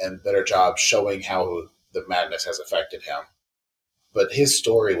 And better job showing how the madness has affected him. But his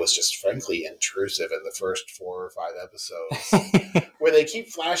story was just frankly intrusive in the first 4 or 5 episodes, where they keep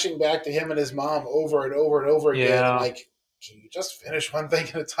flashing back to him and his mom over and over and over again. Yeah. Can you just finish one thing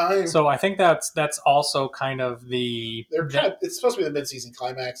at a time? So I think that's also kind of the. It's supposed to be the mid-season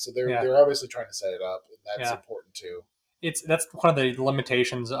climax, so they're obviously trying to set it up, and that's important too. That's one of the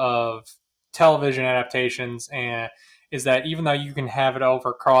limitations of television adaptations, and is that even though you can have it over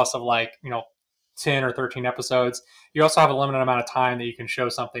a cross of 10 or 13 episodes, you also have a limited amount of time that you can show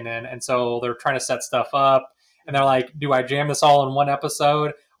something in. And so they're trying to set stuff up, and they're like, do I jam this all in one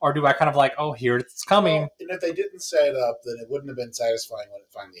episode, or do I kind of oh, here it's coming? Well, and if they didn't set it up, then it wouldn't have been satisfying when it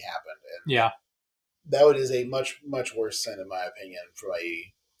finally happened. And that is a much, much worse sin, in my opinion, from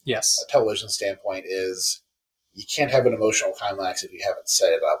a television standpoint, is you can't have an emotional climax if you haven't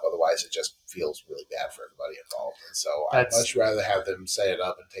set it up. Otherwise, it just feels really bad for everybody involved. And so I'd much rather have them set it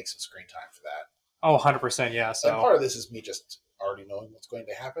up and take some screen time for that. Oh, 100%, yeah. So. And part of this is me just already knowing what's going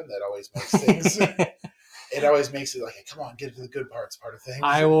to happen. That always makes things... it always makes it come on, get to the good parts part of things.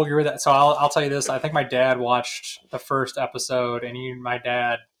 I will agree with that. So I'll tell you this. I think my dad watched the first episode, and my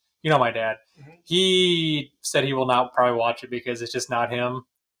dad, mm-hmm. He said he will not probably watch it because it's just not him.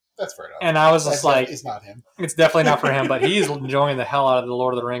 That's fair enough. And I was just it's not him. It's definitely not for him, but he's enjoying the hell out of the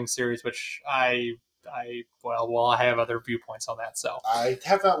Lord of the Rings series, which I have other viewpoints on that. So I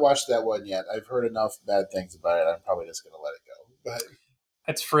have not watched that one yet. I've heard enough bad things about it. I'm probably just going to let it go. But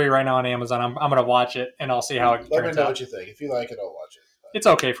it's free right now on Amazon. I'm going to watch it, and I'll see how it turns out. Let me know what you think. If you like it, I'll watch it. But it's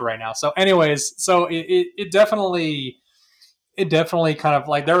okay for right now. So anyways, so it definitely kind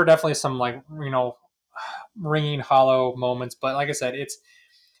of there were definitely some ringing hollow moments, but like I said,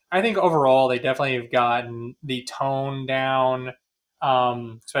 I think overall they definitely have gotten the tone down,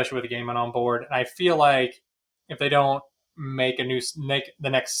 especially with the Gaiman on board. And I feel like if they don't make the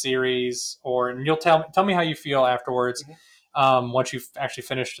next series, and you'll tell me how you feel afterwards, mm-hmm. Once you've actually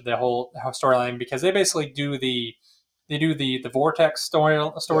finished the whole storyline, because they basically do the Vortex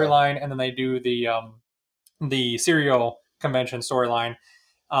storyline, and then they do the serial convention storyline.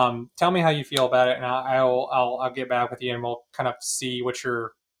 Tell me how you feel about it, and I'll get back with you, and we'll kind of see what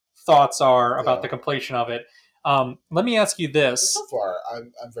your thoughts are about the completion of it. Let me ask you this. So far,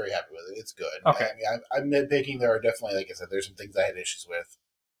 I'm very happy with it. It's good. Okay. I'm nitpicking. There are definitely, like I said, there's some things I had issues with.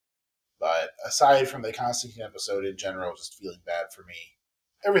 But aside from the Constantine episode in general just feeling bad for me,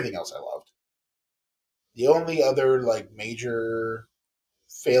 everything else I loved. The only other major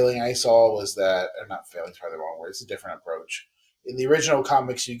failing I saw was that, or not failing is probably the wrong word, it's a different approach. In the original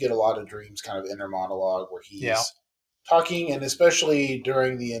comics, you get a lot of Dream's kind of inner monologue where he's talking, and especially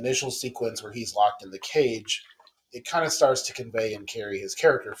during the initial sequence where he's locked in the cage, it kind of starts to convey and carry his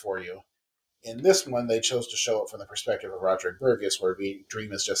character for you. In this one, they chose to show it from the perspective of Roderick Burgess, where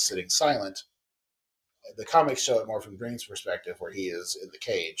Dream is just sitting silent. The comics show it more from Dream's perspective, where he is in the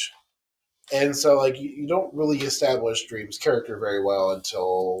cage. And so, you don't really establish Dream's character very well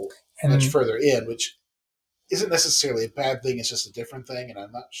until much further in, which isn't necessarily a bad thing. It's just a different thing, and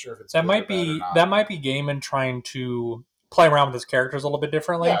I'm not sure if it's that might be Gaiman trying to play around with his characters a little bit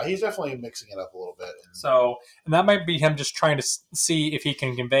differently. Yeah, he's definitely mixing it up a little bit. And that might be him just trying to see if he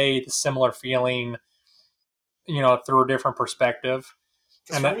can convey the similar feeling, through a different perspective.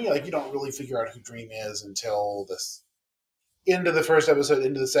 Because for me, you don't really figure out who Dream is until this into the first episode,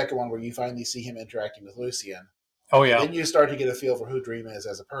 into the second one, where you finally see him interacting with Lucian. Oh, yeah. Then you start to get a feel for who Dream is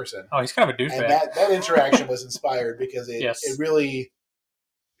as a person. Oh, he's kind of a douchebag. And that interaction was inspired because it really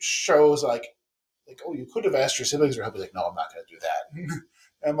shows, oh, you could have asked your siblings for help. He's like, no, I'm not going to do that.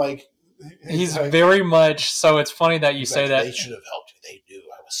 I'm he's very much, so it's funny that you say that. They should have helped me. They knew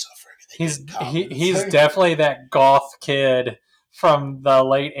I was suffering. He's definitely that goth kid from the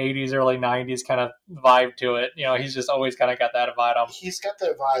late 80s, early 90s kind of vibe to it. He's just always kind of got that about him. He's got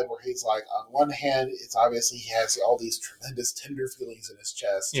that vibe where he's like, on one hand, it's obviously he has all these tremendous tender feelings in his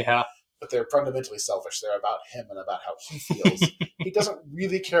chest. Yeah. But they're fundamentally selfish. They're about him and about how he feels. He doesn't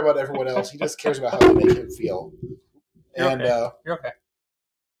really care about everyone else. He just cares about how they make him feel. You're okay.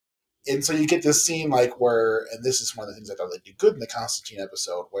 And so you get this scene like where, and this is one of the things I thought they did good in the Constantine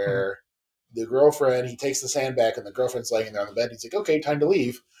episode, where the girlfriend, he takes the sand back and the girlfriend's laying there on the bed. He's like, okay, time to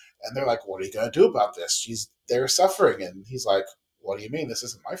leave. And they're like, what are you going to do about this? They're suffering. And he's like, what do you mean? This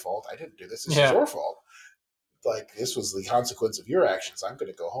isn't my fault. I didn't do this. This is your fault. Like, this was the consequence of your actions. I'm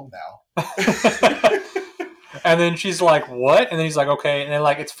going to go home now. And then she's like, what? And then he's like, okay. And then,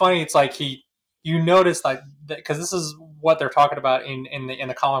 like, it's funny. It's like you notice, like, because this is what they're talking about in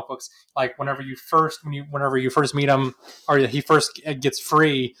the comic books. Like, whenever you first meet him, or he first gets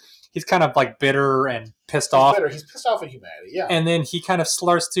free, he's kind of like bitter and pissed off. He's pissed off at humanity, yeah. And then he kind of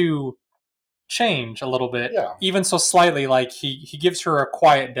starts to change a little bit, yeah. Even so slightly. Like he gives her a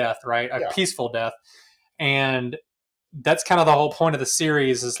quiet death, right? A peaceful death. And that's kind of the whole point of the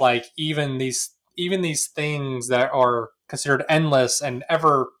series, is like even these things that are considered endless and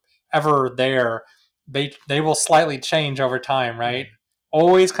ever there, they will slightly change over time, right?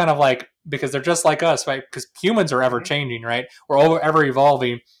 Always kind of like, because they're just like us, right? Because humans are ever changing, right? We're ever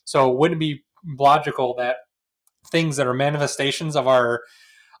evolving. So wouldn't it be logical that things that are manifestations of our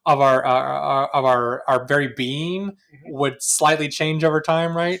very being would slightly change over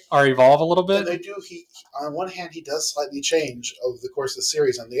time, right? Or evolve a little bit? And they do. He on one hand, he does slightly change over the course of the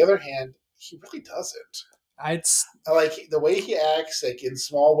series. On the other hand, he really doesn't. It's like the way he acts, like in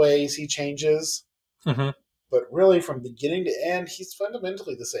small ways, he changes. But really, from beginning to end, he's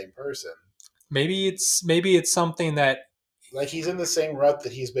fundamentally the same person. Maybe it's something that, like, he's in the same rut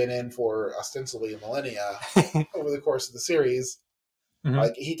that he's been in for ostensibly a millennia over the course of the series.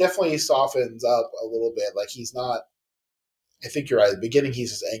 Like, he definitely softens up a little bit. Like, he's not. I think you're right. At the beginning,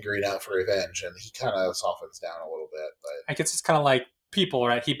 he's just angry out for revenge, and he kind of softens down a little bit. But I guess it's kind of like people,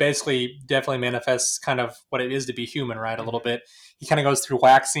 right? He basically definitely manifests kind of what it is to be human, right? A little bit. He kind of goes through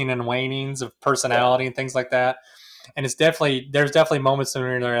waxing and wanings of personality and things like that. And there's definitely moments in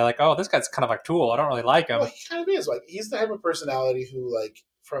where they're like, oh, this guy's kind of a tool. I don't really like him. Well, he kind of is. Like, he's the type of personality who, like,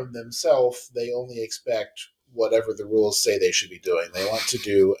 from themselves, they only expect whatever the rules say they should be doing. They want to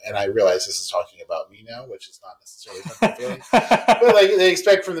do, and I realize this is talking about me now, which is not necessarily my feeling, but like they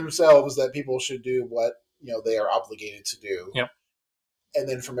expect from themselves that people should do what they are obligated to do. Yep. And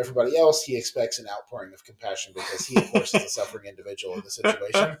then from everybody else, he expects an outpouring of compassion because he, of course, is a suffering individual in the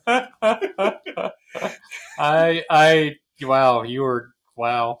situation.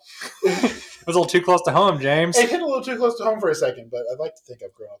 Wow. It was a little too close to home, James. It hit a little too close to home for a second, but I'd like to think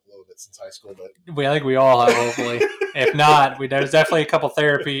I've grown up a little bit since high school. But I think we all have, hopefully. If not, there's definitely a couple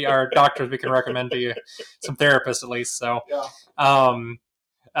therapy or doctors we can recommend to you, some therapists at least. So, yeah.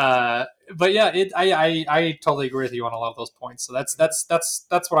 But yeah, I totally agree with you on a lot of those points. So that's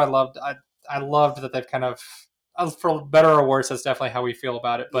what I loved. I loved that they've kind of, for better or worse, that's definitely how we feel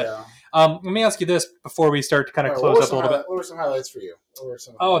about it. But let me ask you this before we start to kind of close up a little bit. What were some highlights for you?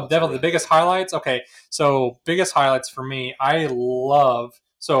 Definitely the biggest highlights. Okay, so biggest highlights for me.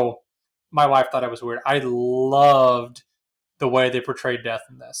 So my wife thought I was weird. I loved the way they portrayed death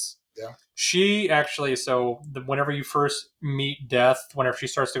in this. Yeah. She actually, whenever you first meet Death, whenever she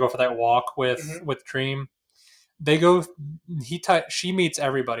starts to go for that walk with Dream, she meets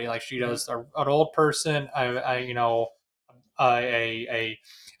everybody. Like, she does an old person, a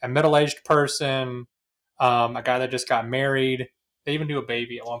middle-aged person, a guy that just got married. They even do a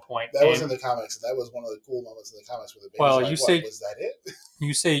baby at one point. That was in the comics, and that was one of the cool moments in the comics where the baby's was that it?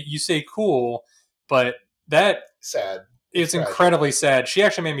 You say cool, but that sad. It's incredibly sad. She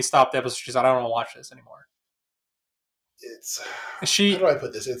actually made me stop the episode. She said, I don't want to watch this anymore. How do I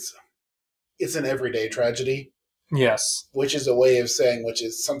put this? It's an everyday tragedy. Yes. Which is a way of saying, which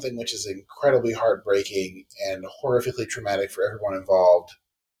is something which is incredibly heartbreaking and horrifically traumatic for everyone involved.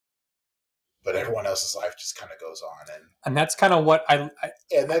 But everyone else's life just kind of goes on. And that's kind of what and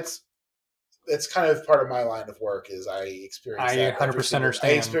that's kind of part of my line of work is I experience that. 100%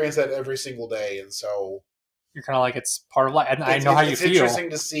 understand. I experience that every single day. And so you're kind of like, it's part of life. And I know how you feel. It's interesting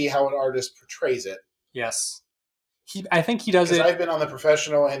to see how an artist portrays it. Yes. I think he does it. I've been on the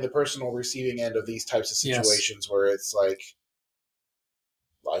professional and the personal receiving end of these types of situations where it's like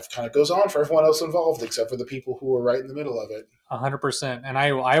life kind of goes on for everyone else involved, except for the people who are right in the middle of it. 100%. And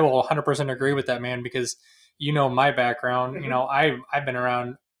I will 100% agree with that, man, because my background, I've been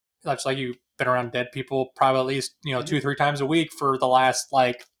around, much like you've been around dead people probably at least, 2-3 times a week for the last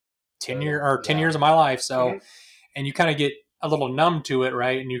 10 years of my life. So, and you kind of get, a little numb to it,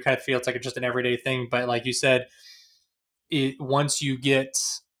 right? And you kind of feel it's like just an everyday thing. But like you said, once you get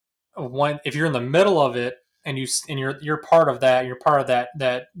if you're in the middle of it and you're part of that, you're part of that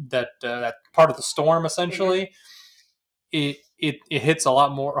part of the storm essentially. It hits a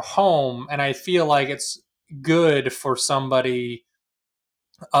lot more home, and I feel like it's good for somebody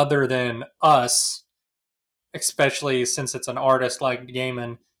other than us, especially since it's an artist like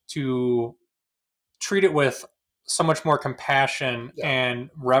Gaiman, to treat it with so much more compassion and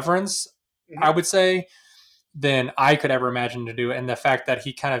reverence, I would say, than I could ever imagine to do. And the fact that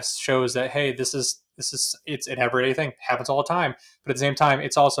he kind of shows that, hey, it's an everyday thing, happens all the time, but at the same time,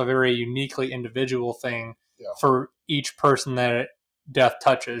 it's also a very uniquely individual thing for each person that death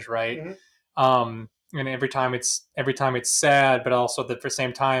touches, right? And every time it's sad, but also at the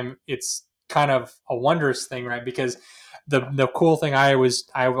same time, it's kind of a wondrous thing, right? Because the cool thing I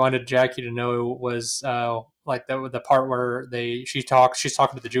wanted Jackie to know was like the part where she's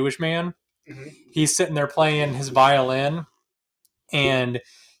talking to the Jewish man. He's sitting there playing his violin, and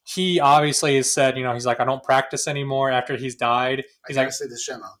he obviously has said, he's like, I don't practice anymore after he's died. He's I like, say the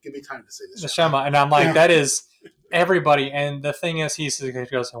Shema. Give me time to say the Shema. And I'm like, that is everybody. And the thing is, he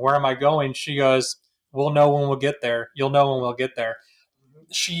goes, where am I going? She goes, we'll know when we'll get there. You'll know when we'll get there.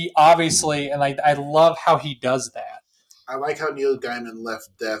 She obviously, and I love how he does that. I like how Neil Gaiman left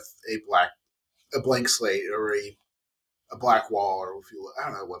death a blank slate or a black wall, or I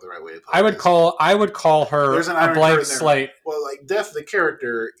don't know what the right way to put it. I would call her a blank slate. Well, like Death, the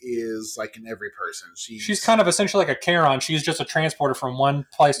character is like in every person. She's kind of essentially like a Charon. She's just a transporter from one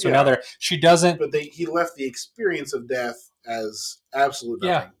place to another. She doesn't. But he left the experience of death as absolute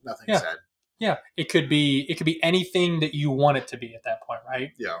nothing. Nothing said. Yeah, it could be anything that you want it to be at that point,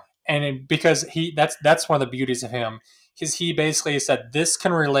 right? Yeah. And because that's one of the beauties of him, because he basically said this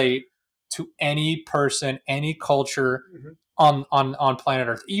can relate to any person, any culture on planet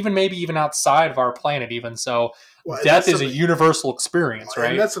Earth, maybe even outside of our planet. Even so, death is a universal experience,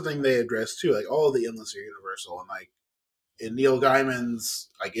 right? And that's something they address too. Like all the endless are universal, and like in Neil Gaiman's,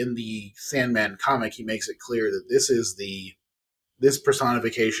 like in the Sandman comic, he makes it clear that this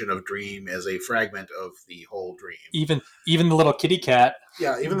personification of dream is a fragment of the whole dream. Even the little kitty cat.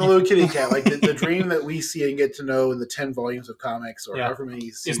 Yeah, even the little kitty cat. Like the dream that we see and get to know in the 10 volumes of comics or however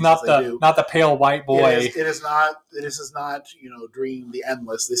many seasons it's not the pale white boy. It is not, Dream the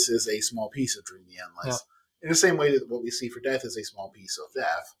Endless. This is a small piece of Dream the Endless. Yeah. In the same way that what we see for death is a small piece of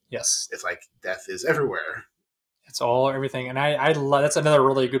death. Yes. It's like death is everywhere. It's everything. And I love, that's another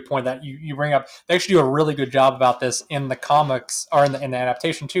really good point that you bring up. They actually do a really good job about this in the comics or in the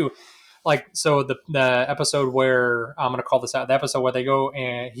adaptation too. Like, so the episode where I'm going to call this out, the episode where they go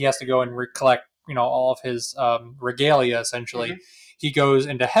and he has to go and recollect, all of his regalia, essentially. He goes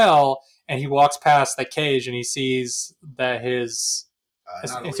into hell and he walks past the cage and he sees that what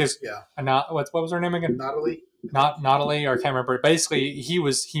was her name again? Naughty, or I can't remember. Basically, he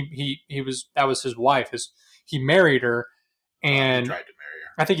was that was his wife. He married her, and he tried to marry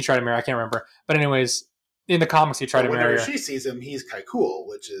her. I think he tried to marry her. I can't remember. But anyways, in the comics, he tried to marry her. She sees him, he's Kaikul,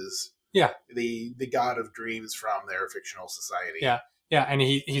 which is the god of dreams from their fictional society. Yeah, and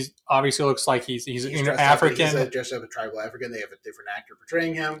he's obviously looks like he's African. He's dressed up a tribal African. They have a different actor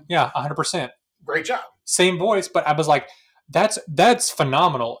portraying him. Yeah, 100%. Great job. Same voice, but I was like, that's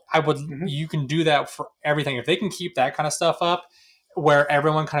phenomenal. You can do that for everything. If they can keep that kind of stuff up, where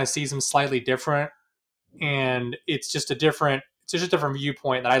everyone kind of sees him slightly different, and it's just a different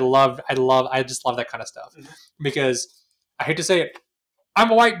viewpoint that I just love that kind of stuff. Because I hate to say it,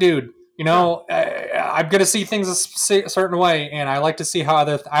 I'm a white dude. I'm going to see things a certain way, and I like to see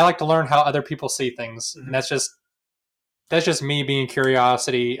I like to learn how other people see things. And that's just me being curious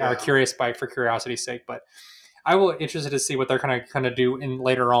for curiosity's sake. But I will interested to see what they're kind of do in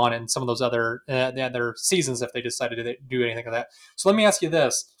later on in some of those other the other seasons if they decided to do anything like that. So let me ask you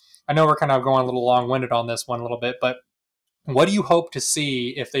this. I know we're kind of going a little long-winded on this one a little bit, but what do you hope to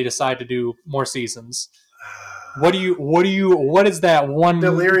see if they decide to do more seasons? What is that one?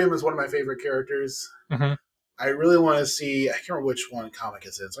 Delirium is one of my favorite characters. Mm-hmm. I really want to see, I can't remember which one comic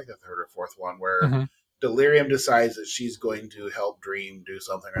it's in. It's like the third or fourth one where Delirium decides that she's going to help Dream do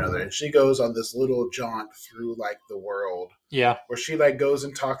something or another. And she goes on this little jaunt through like the world. Yeah. Where she like goes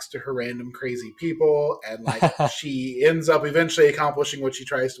and talks to her random crazy people and like she ends up eventually accomplishing what she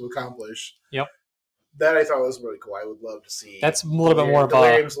tries to accomplish. Yep. That I thought was really cool. I would love to see. That's a little bit more of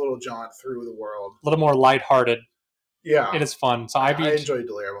Delirium's little jaunt through the world. A little more lighthearted. Yeah. It is fun. So I enjoyed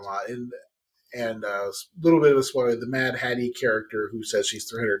Delirium a lot. And a little bit of a spoiler, the Mad Hattie character who says she's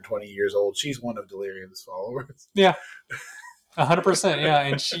 320 years old, she's one of Delirium's followers. Yeah. 100%. Yeah.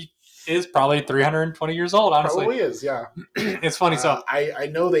 And is probably 320 years old, honestly. Probably is, yeah. It's funny. So I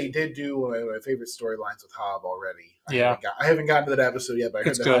know they did do one of my favorite storylines with Hobb already. yeah, I haven't gotten to that episode yet, but I heard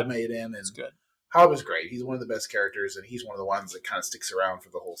it's that good. Hobb made in, and It's good. Hobb is great. He's one of the best characters, and he's one of the ones that kind of sticks around for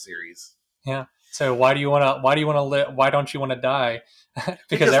the whole series. Yeah. So why do you want to live? Why don't you want to die?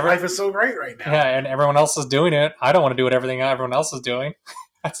 because life is so great right now. Yeah, and everyone else is doing it. I don't want to do everything everyone else is doing.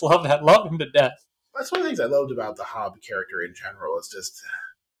 I just love that. Love him to death. That's one of the things I loved about the Hobb character in general. Is just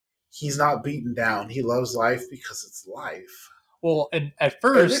he's not beaten down. He loves life because it's life. Well, and at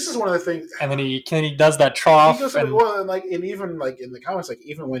first, and this is one of the things, and then he does that trough. He does, and even like in the comics, like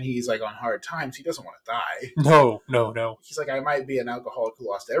even when he's like on hard times, he doesn't want to die. No. He's like, I might be an alcoholic who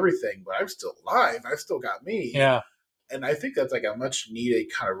lost everything, but I'm still alive. I've still got me. Yeah, and I think that's like a much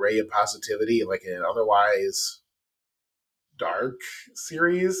needed kind of ray of positivity, like in an otherwise dark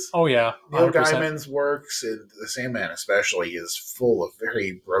series. Oh yeah, 100%. Neil Gaiman's works, and The Sandman especially, is full of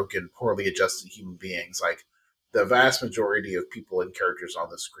very broken, poorly adjusted human beings. Like the vast majority of people and characters on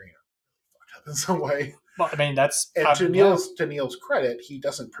the screen are fucked up in some way. Well, I mean, that's and to Neil's credit, he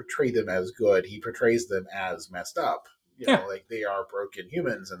doesn't portray them as good. He portrays them as messed up. You know, like they are broken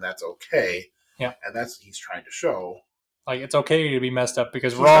humans, and that's okay. Yeah, and that's what he's trying to show. Like it's okay to be messed up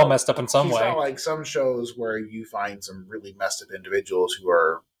because we're all messed up in some way. It's not like some shows where you find some really messed up individuals who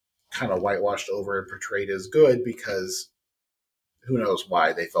are kind of whitewashed over and portrayed as good because who knows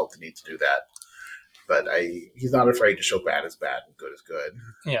why they felt the need to do that. But he's not afraid to show bad as bad and good as good.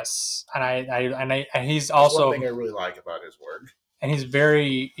 Yes, and he's also one thing I really like about his work. And he's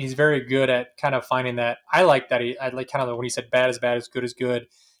very good at kind of finding that. I like that. I like kind of when he said bad is good is good,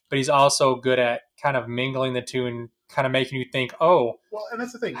 but he's also good at kind of mingling the two and kind of making you think, oh, well, and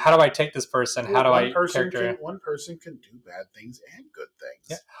that's the thing. How do I take this person? How do I character? One person can do bad things and good things.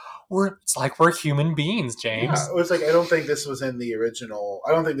 Yeah. It's like we're human beings, James. Yeah, it's like I don't think this was in the original.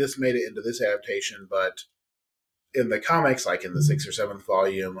 I don't think this made it into this adaptation, but in the comics, like in the 6th or 7th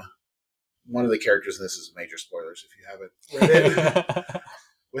volume, one of the characters in this is major spoilers if you haven't read it.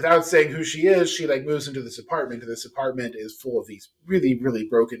 Without saying who she is, she like moves into this apartment, and this apartment is full of these really, really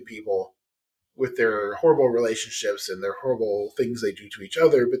broken people with their horrible relationships and their horrible things they do to each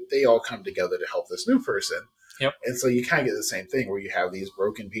other, but they all come together to help this new person. Yep. And so you kind of get the same thing where you have these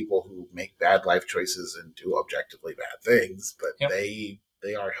broken people who make bad life choices and do objectively bad things, but they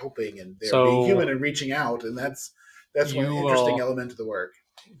are helping and they're being human and reaching out, and that's one interesting element of the work.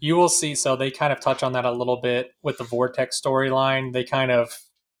 You will see. So they kind of touch on that a little bit with the Vortex storyline. They kind of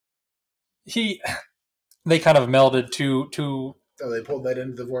melded two. So they pulled that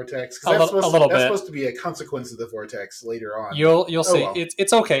into the Vortex. That's supposed to be a consequence of the Vortex later on. You'll see. Well.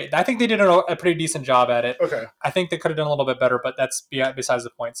 It's okay. I think they did a pretty decent job at it. Okay. I think they could have done a little bit better, but that's besides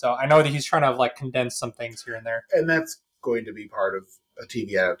the point. So I know that he's trying to like condense some things here and there. And that's going to be part of a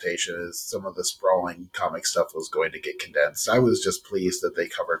TV adaptation, is some of the sprawling comic stuff was going to get condensed. I was just pleased that they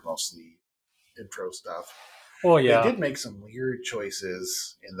covered most of the intro stuff. Well, yeah. They did make some weird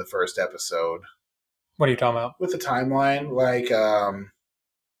choices in the first episode. What are you talking about? With the timeline, like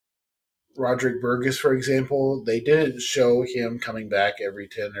Roderick Burgess, for example, they didn't show him coming back every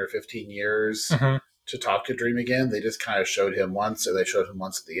 10 or 15 years to talk to Dream again. They just kind of showed him once, or they showed him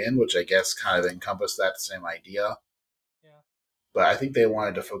once at the end, which I guess kind of encompassed that same idea. Yeah. But I think they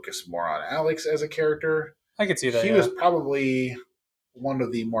wanted to focus more on Alex as a character. I could see that. He was probably one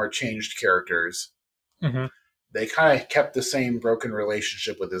of the more changed characters. Mm-hmm. They kind of kept the same broken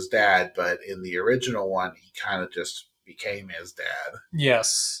relationship with his dad, but in the original one, he kind of just became his dad.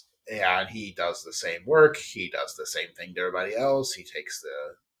 Yes. And he does the same work. He does the same thing to everybody else. He takes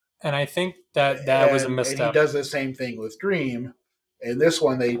And I think that was a misstep. And he does the same thing with Dream. In this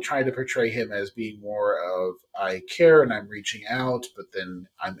one, they try to portray him as being more of, I care and I'm reaching out, but then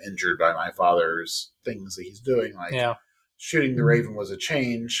I'm injured by my father's things that he's doing. Like shooting the Raven was a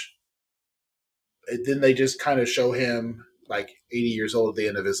change. Then they just kind of show him like 80 years old at the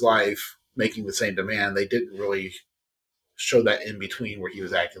end of his life making the same demand. They didn't really show that in between where he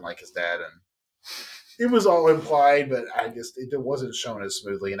was acting like his dad, and it was all implied, but it wasn't shown as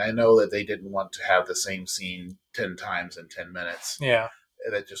smoothly. And I know that they didn't want to have the same scene 10 times in 10 minutes. Yeah.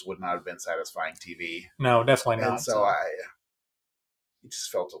 That just would not have been satisfying TV. No, definitely not. And so it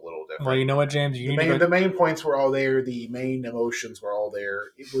just felt a little different. Well, you know what, James? The main points were all there. The main emotions were all there.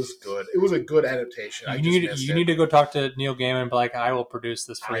 It was good. It was a good adaptation. You need to go talk to Neil Gaiman and be like, I will produce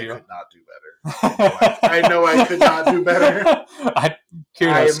this for you. I could not do better. I know I could not do better.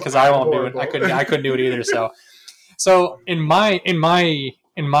 Kudos, because I won't do it. I couldn't do it either. So in my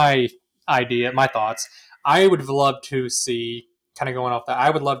idea, my thoughts, I would love to see, kind of going off that, I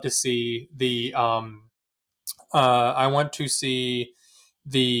would love to see the I want to see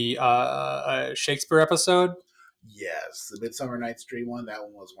the Shakespeare episode. Yes, the Midsummer Night's Dream one. That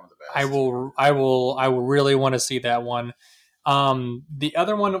one was one of the I best. will really want to see that one. The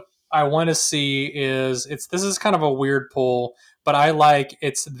other one I want to see is this is kind of a weird pull, but I like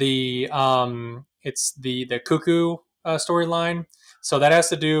it's the cuckoo storyline. So that has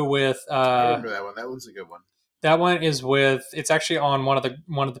to do with I remember that one. That one's a good one. that one is with it's actually on one of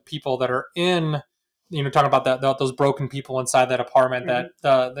the people that are in talking about those broken people inside that apartment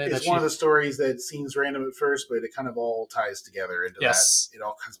Mm-hmm. It's one of the stories that seems random at first, but it kind of all ties together into yes that. It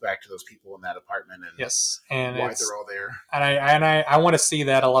all comes back to those people in that apartment and yes and why they're all there. and I want to see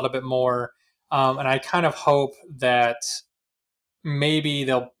that a little bit more, and I kind of hope that maybe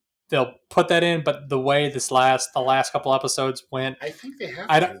they'll put that in, but the way the last couple episodes went, I think they have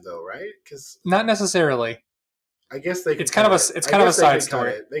I to don't though, right? Because not necessarily. I guess they could It's kind of cut it's I kind of a guess they side could cut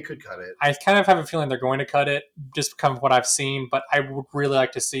story. it. They could cut it. I kind of have a feeling they're going to cut it just because of what I've seen, but I would really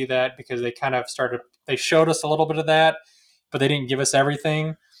like to see that because they showed us a little bit of that, but they didn't give us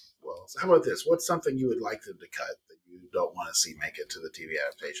everything. Well, so how about this? What's something you would like them to cut that you don't want to see make it to the TV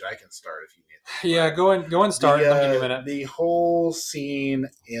adaptation? I can start if you need. Yeah, go and start. Let me give you a minute. The whole scene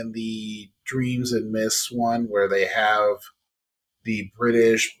in the Dreams and Mists one where they have the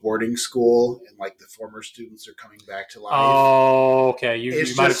British boarding school and like the former students are coming back to life. Oh, okay. You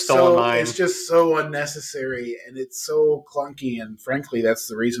might have stolen mine. It's just so unnecessary and it's so clunky. And frankly, that's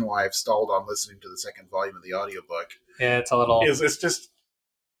the reason why I've stalled on listening to the second volume of the audiobook. Yeah, it's a little. It just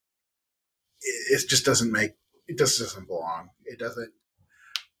doesn't belong.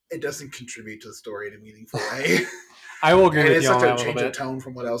 It doesn't contribute to the story in a meaningful way. I will agree with you on that a little bit. It's such a change of tone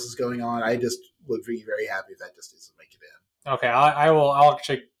from what else is going on. I just would be very happy if that just doesn't make it in. Okay, I'll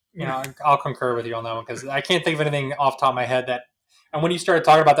actually, I'll concur with you on that one because I can't think of anything off the top of my head that. And when you started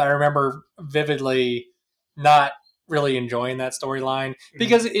talking about that, I remember vividly not really enjoying that storyline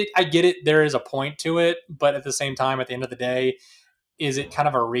because I get it. There is a point to it, but at the same time, at the end of the day, is it kind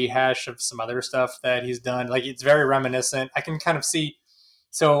of a rehash of some other stuff that he's done? Like it's very reminiscent. I can kind of see.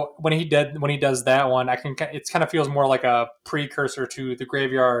 So when he does that one, it kind of feels more like a precursor to the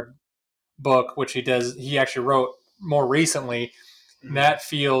Graveyard book, which he actually wrote more recently. Mm-hmm. That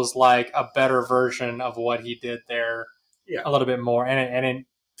feels like a better version of what he did there. Yeah. A little bit more, and it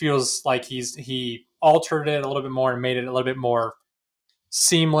feels like he altered it a little bit more and made it a little bit more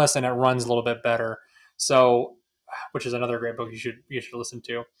seamless, and it runs a little bit better. So, which is another great book you should listen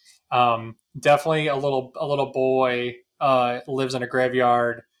to. Definitely a little boy lives in a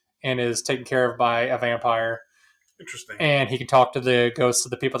graveyard and is taken care of by a vampire. Interesting. And he can talk to the ghosts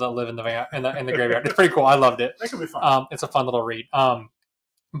of the people that live in the graveyard. It's pretty cool. I loved it. That could be fun. It's a fun little read.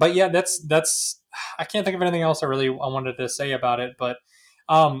 But yeah, that's. I can't think of anything else I wanted to say about it. But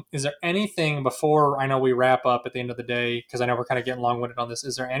is there anything before I know we wrap up at the end of the day, because I know we're kind of getting long winded on this?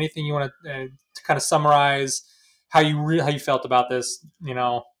 Is there anything you want to kind of summarize how you felt about this? I mean,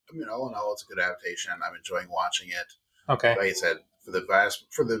 all in all, it's a good adaptation. I'm enjoying watching it. Okay. Like I said,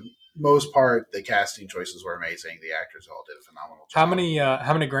 for the most part, the casting choices were amazing. The actors all did a phenomenal job.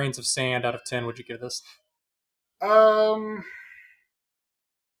 How many grains of sand out of 10 would you give this? Or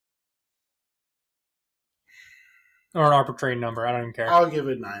an arbitrary number. I don't even care. I'll give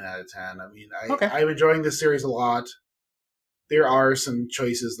it 9 out of 10. I mean, I'm enjoying this series a lot. There are some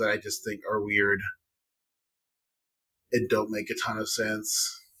choices that I just think are weird and don't make a ton of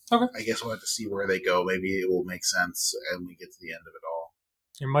sense. Okay. I guess we'll have to see where they go. Maybe it will make sense and we get to the end of it all.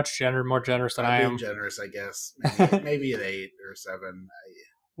 You're more generous than I am. Generous, I guess. Maybe an 8 or 7.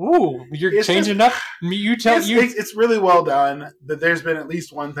 Ooh, you're changing up. It's really well done. But there's been at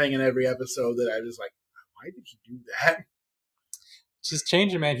least one thing in every episode that I was like, why did he do that? Just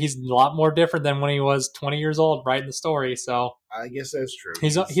changing, man. He's a lot more different than when he was 20 years old writing the story. So I guess that's true.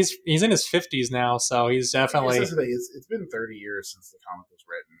 He's in his 50s now, so he's definitely. It's been 30 years since the comic was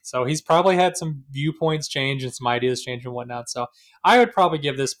written. So he's probably had some viewpoints change and some ideas change and whatnot. So I would probably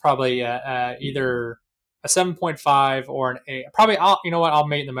give this either a 7.5 or an 8. Probably, I'll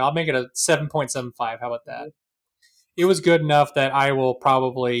make it a 7.75. How about that? It was good enough that I will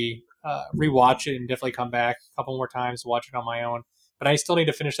probably rewatch it and definitely come back a couple more times, watch it on my own. But I still need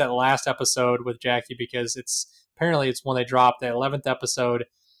to finish that last episode with Jackie because apparently it's one they dropped, the 11th episode.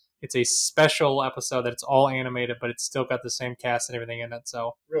 It's a special episode that's all animated, but it's still got the same cast and everything in it.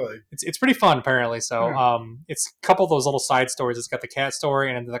 So really, it's pretty fun apparently. So it's a couple of those little side stories. It's got the cat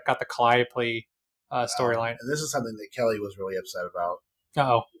story and it's got the Calliope storyline. And this is something that Kelly was really upset about.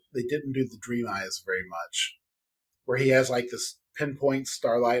 Uh-oh. They didn't do the Dream Eyes very much, where he has like this pinpoint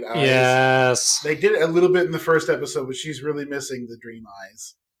starlight eyes. Yes. They did it a little bit in the first episode, but she's really missing the Dream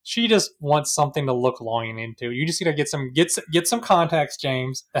Eyes. She just wants something to look longing into. You just gotta get some contacts,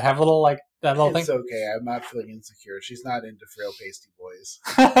 James, that have a little like that little It's thing. okay. I'm not feeling insecure. She's not into frail, pasty boys.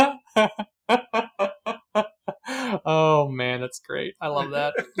 Oh man, that's great. I love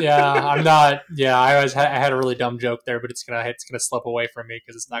that. Yeah, I'm not. Yeah, I had a really dumb joke there, but it's gonna slip away from me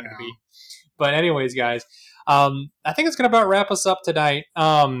because it's not gonna be. But anyways, guys, I think it's gonna about wrap us up tonight.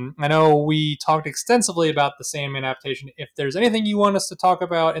 I know we talked extensively about the Sandman adaptation. If there's anything you want us to talk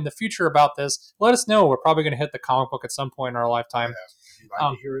about in the future about this, let us know. We're probably gonna hit the comic book at some point in our lifetime. Yeah. If you'd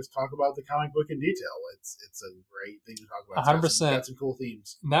like to hear us talk about the comic book in detail, it's a great thing to talk about. 100%. It's got some cool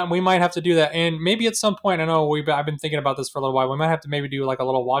themes. That we might have to do that, and maybe at some point. I know I've been thinking about this for a little while. We might have to maybe do like a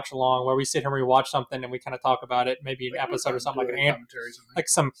little watch along where we sit here and we watch something and we kind of talk about it. Maybe an episode or something like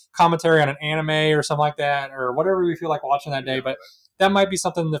some commentary on an anime or something like that, or whatever we feel like watching that day. But that might be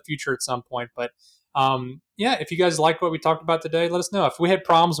something in the future at some point. But yeah, if you guys liked what we talked about today, let us know. If we had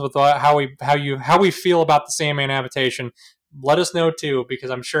problems with how we feel about the Sandman adaptation, let us know too,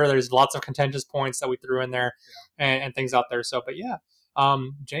 because I'm sure there's lots of contentious points that we threw in there and things out there. So, but yeah,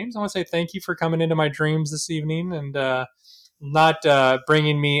 James, I want to say thank you for coming into my dreams this evening and not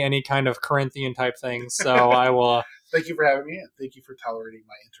bringing me any kind of Corinthian type things. So I will. Thank you for having me, and thank you for tolerating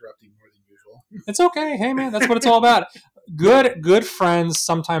my interrupting more than usual. It's okay. Hey, man, that's what it's all about. Good friends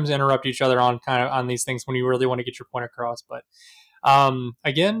sometimes interrupt each other on these things when you really want to get your point across. But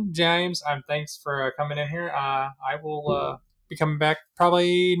again, James, thanks for coming in here. I will be coming back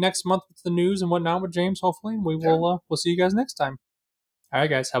probably next month with the news and whatnot with James. Hopefully, and we'll see you guys next time. All right,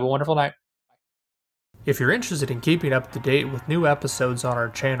 guys, have a wonderful night. If you're interested in keeping up to date with new episodes on our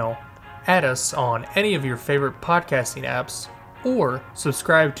channel, add us on any of your favorite podcasting apps, or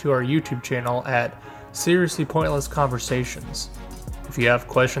subscribe to our YouTube channel at Seriously Pointless Conversations. If you have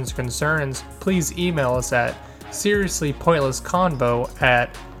questions or concerns, please email us at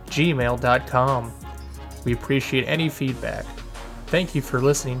seriouslypointlessconvo@gmail.com. We appreciate any feedback. Thank you for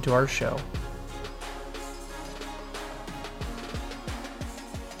listening to our show.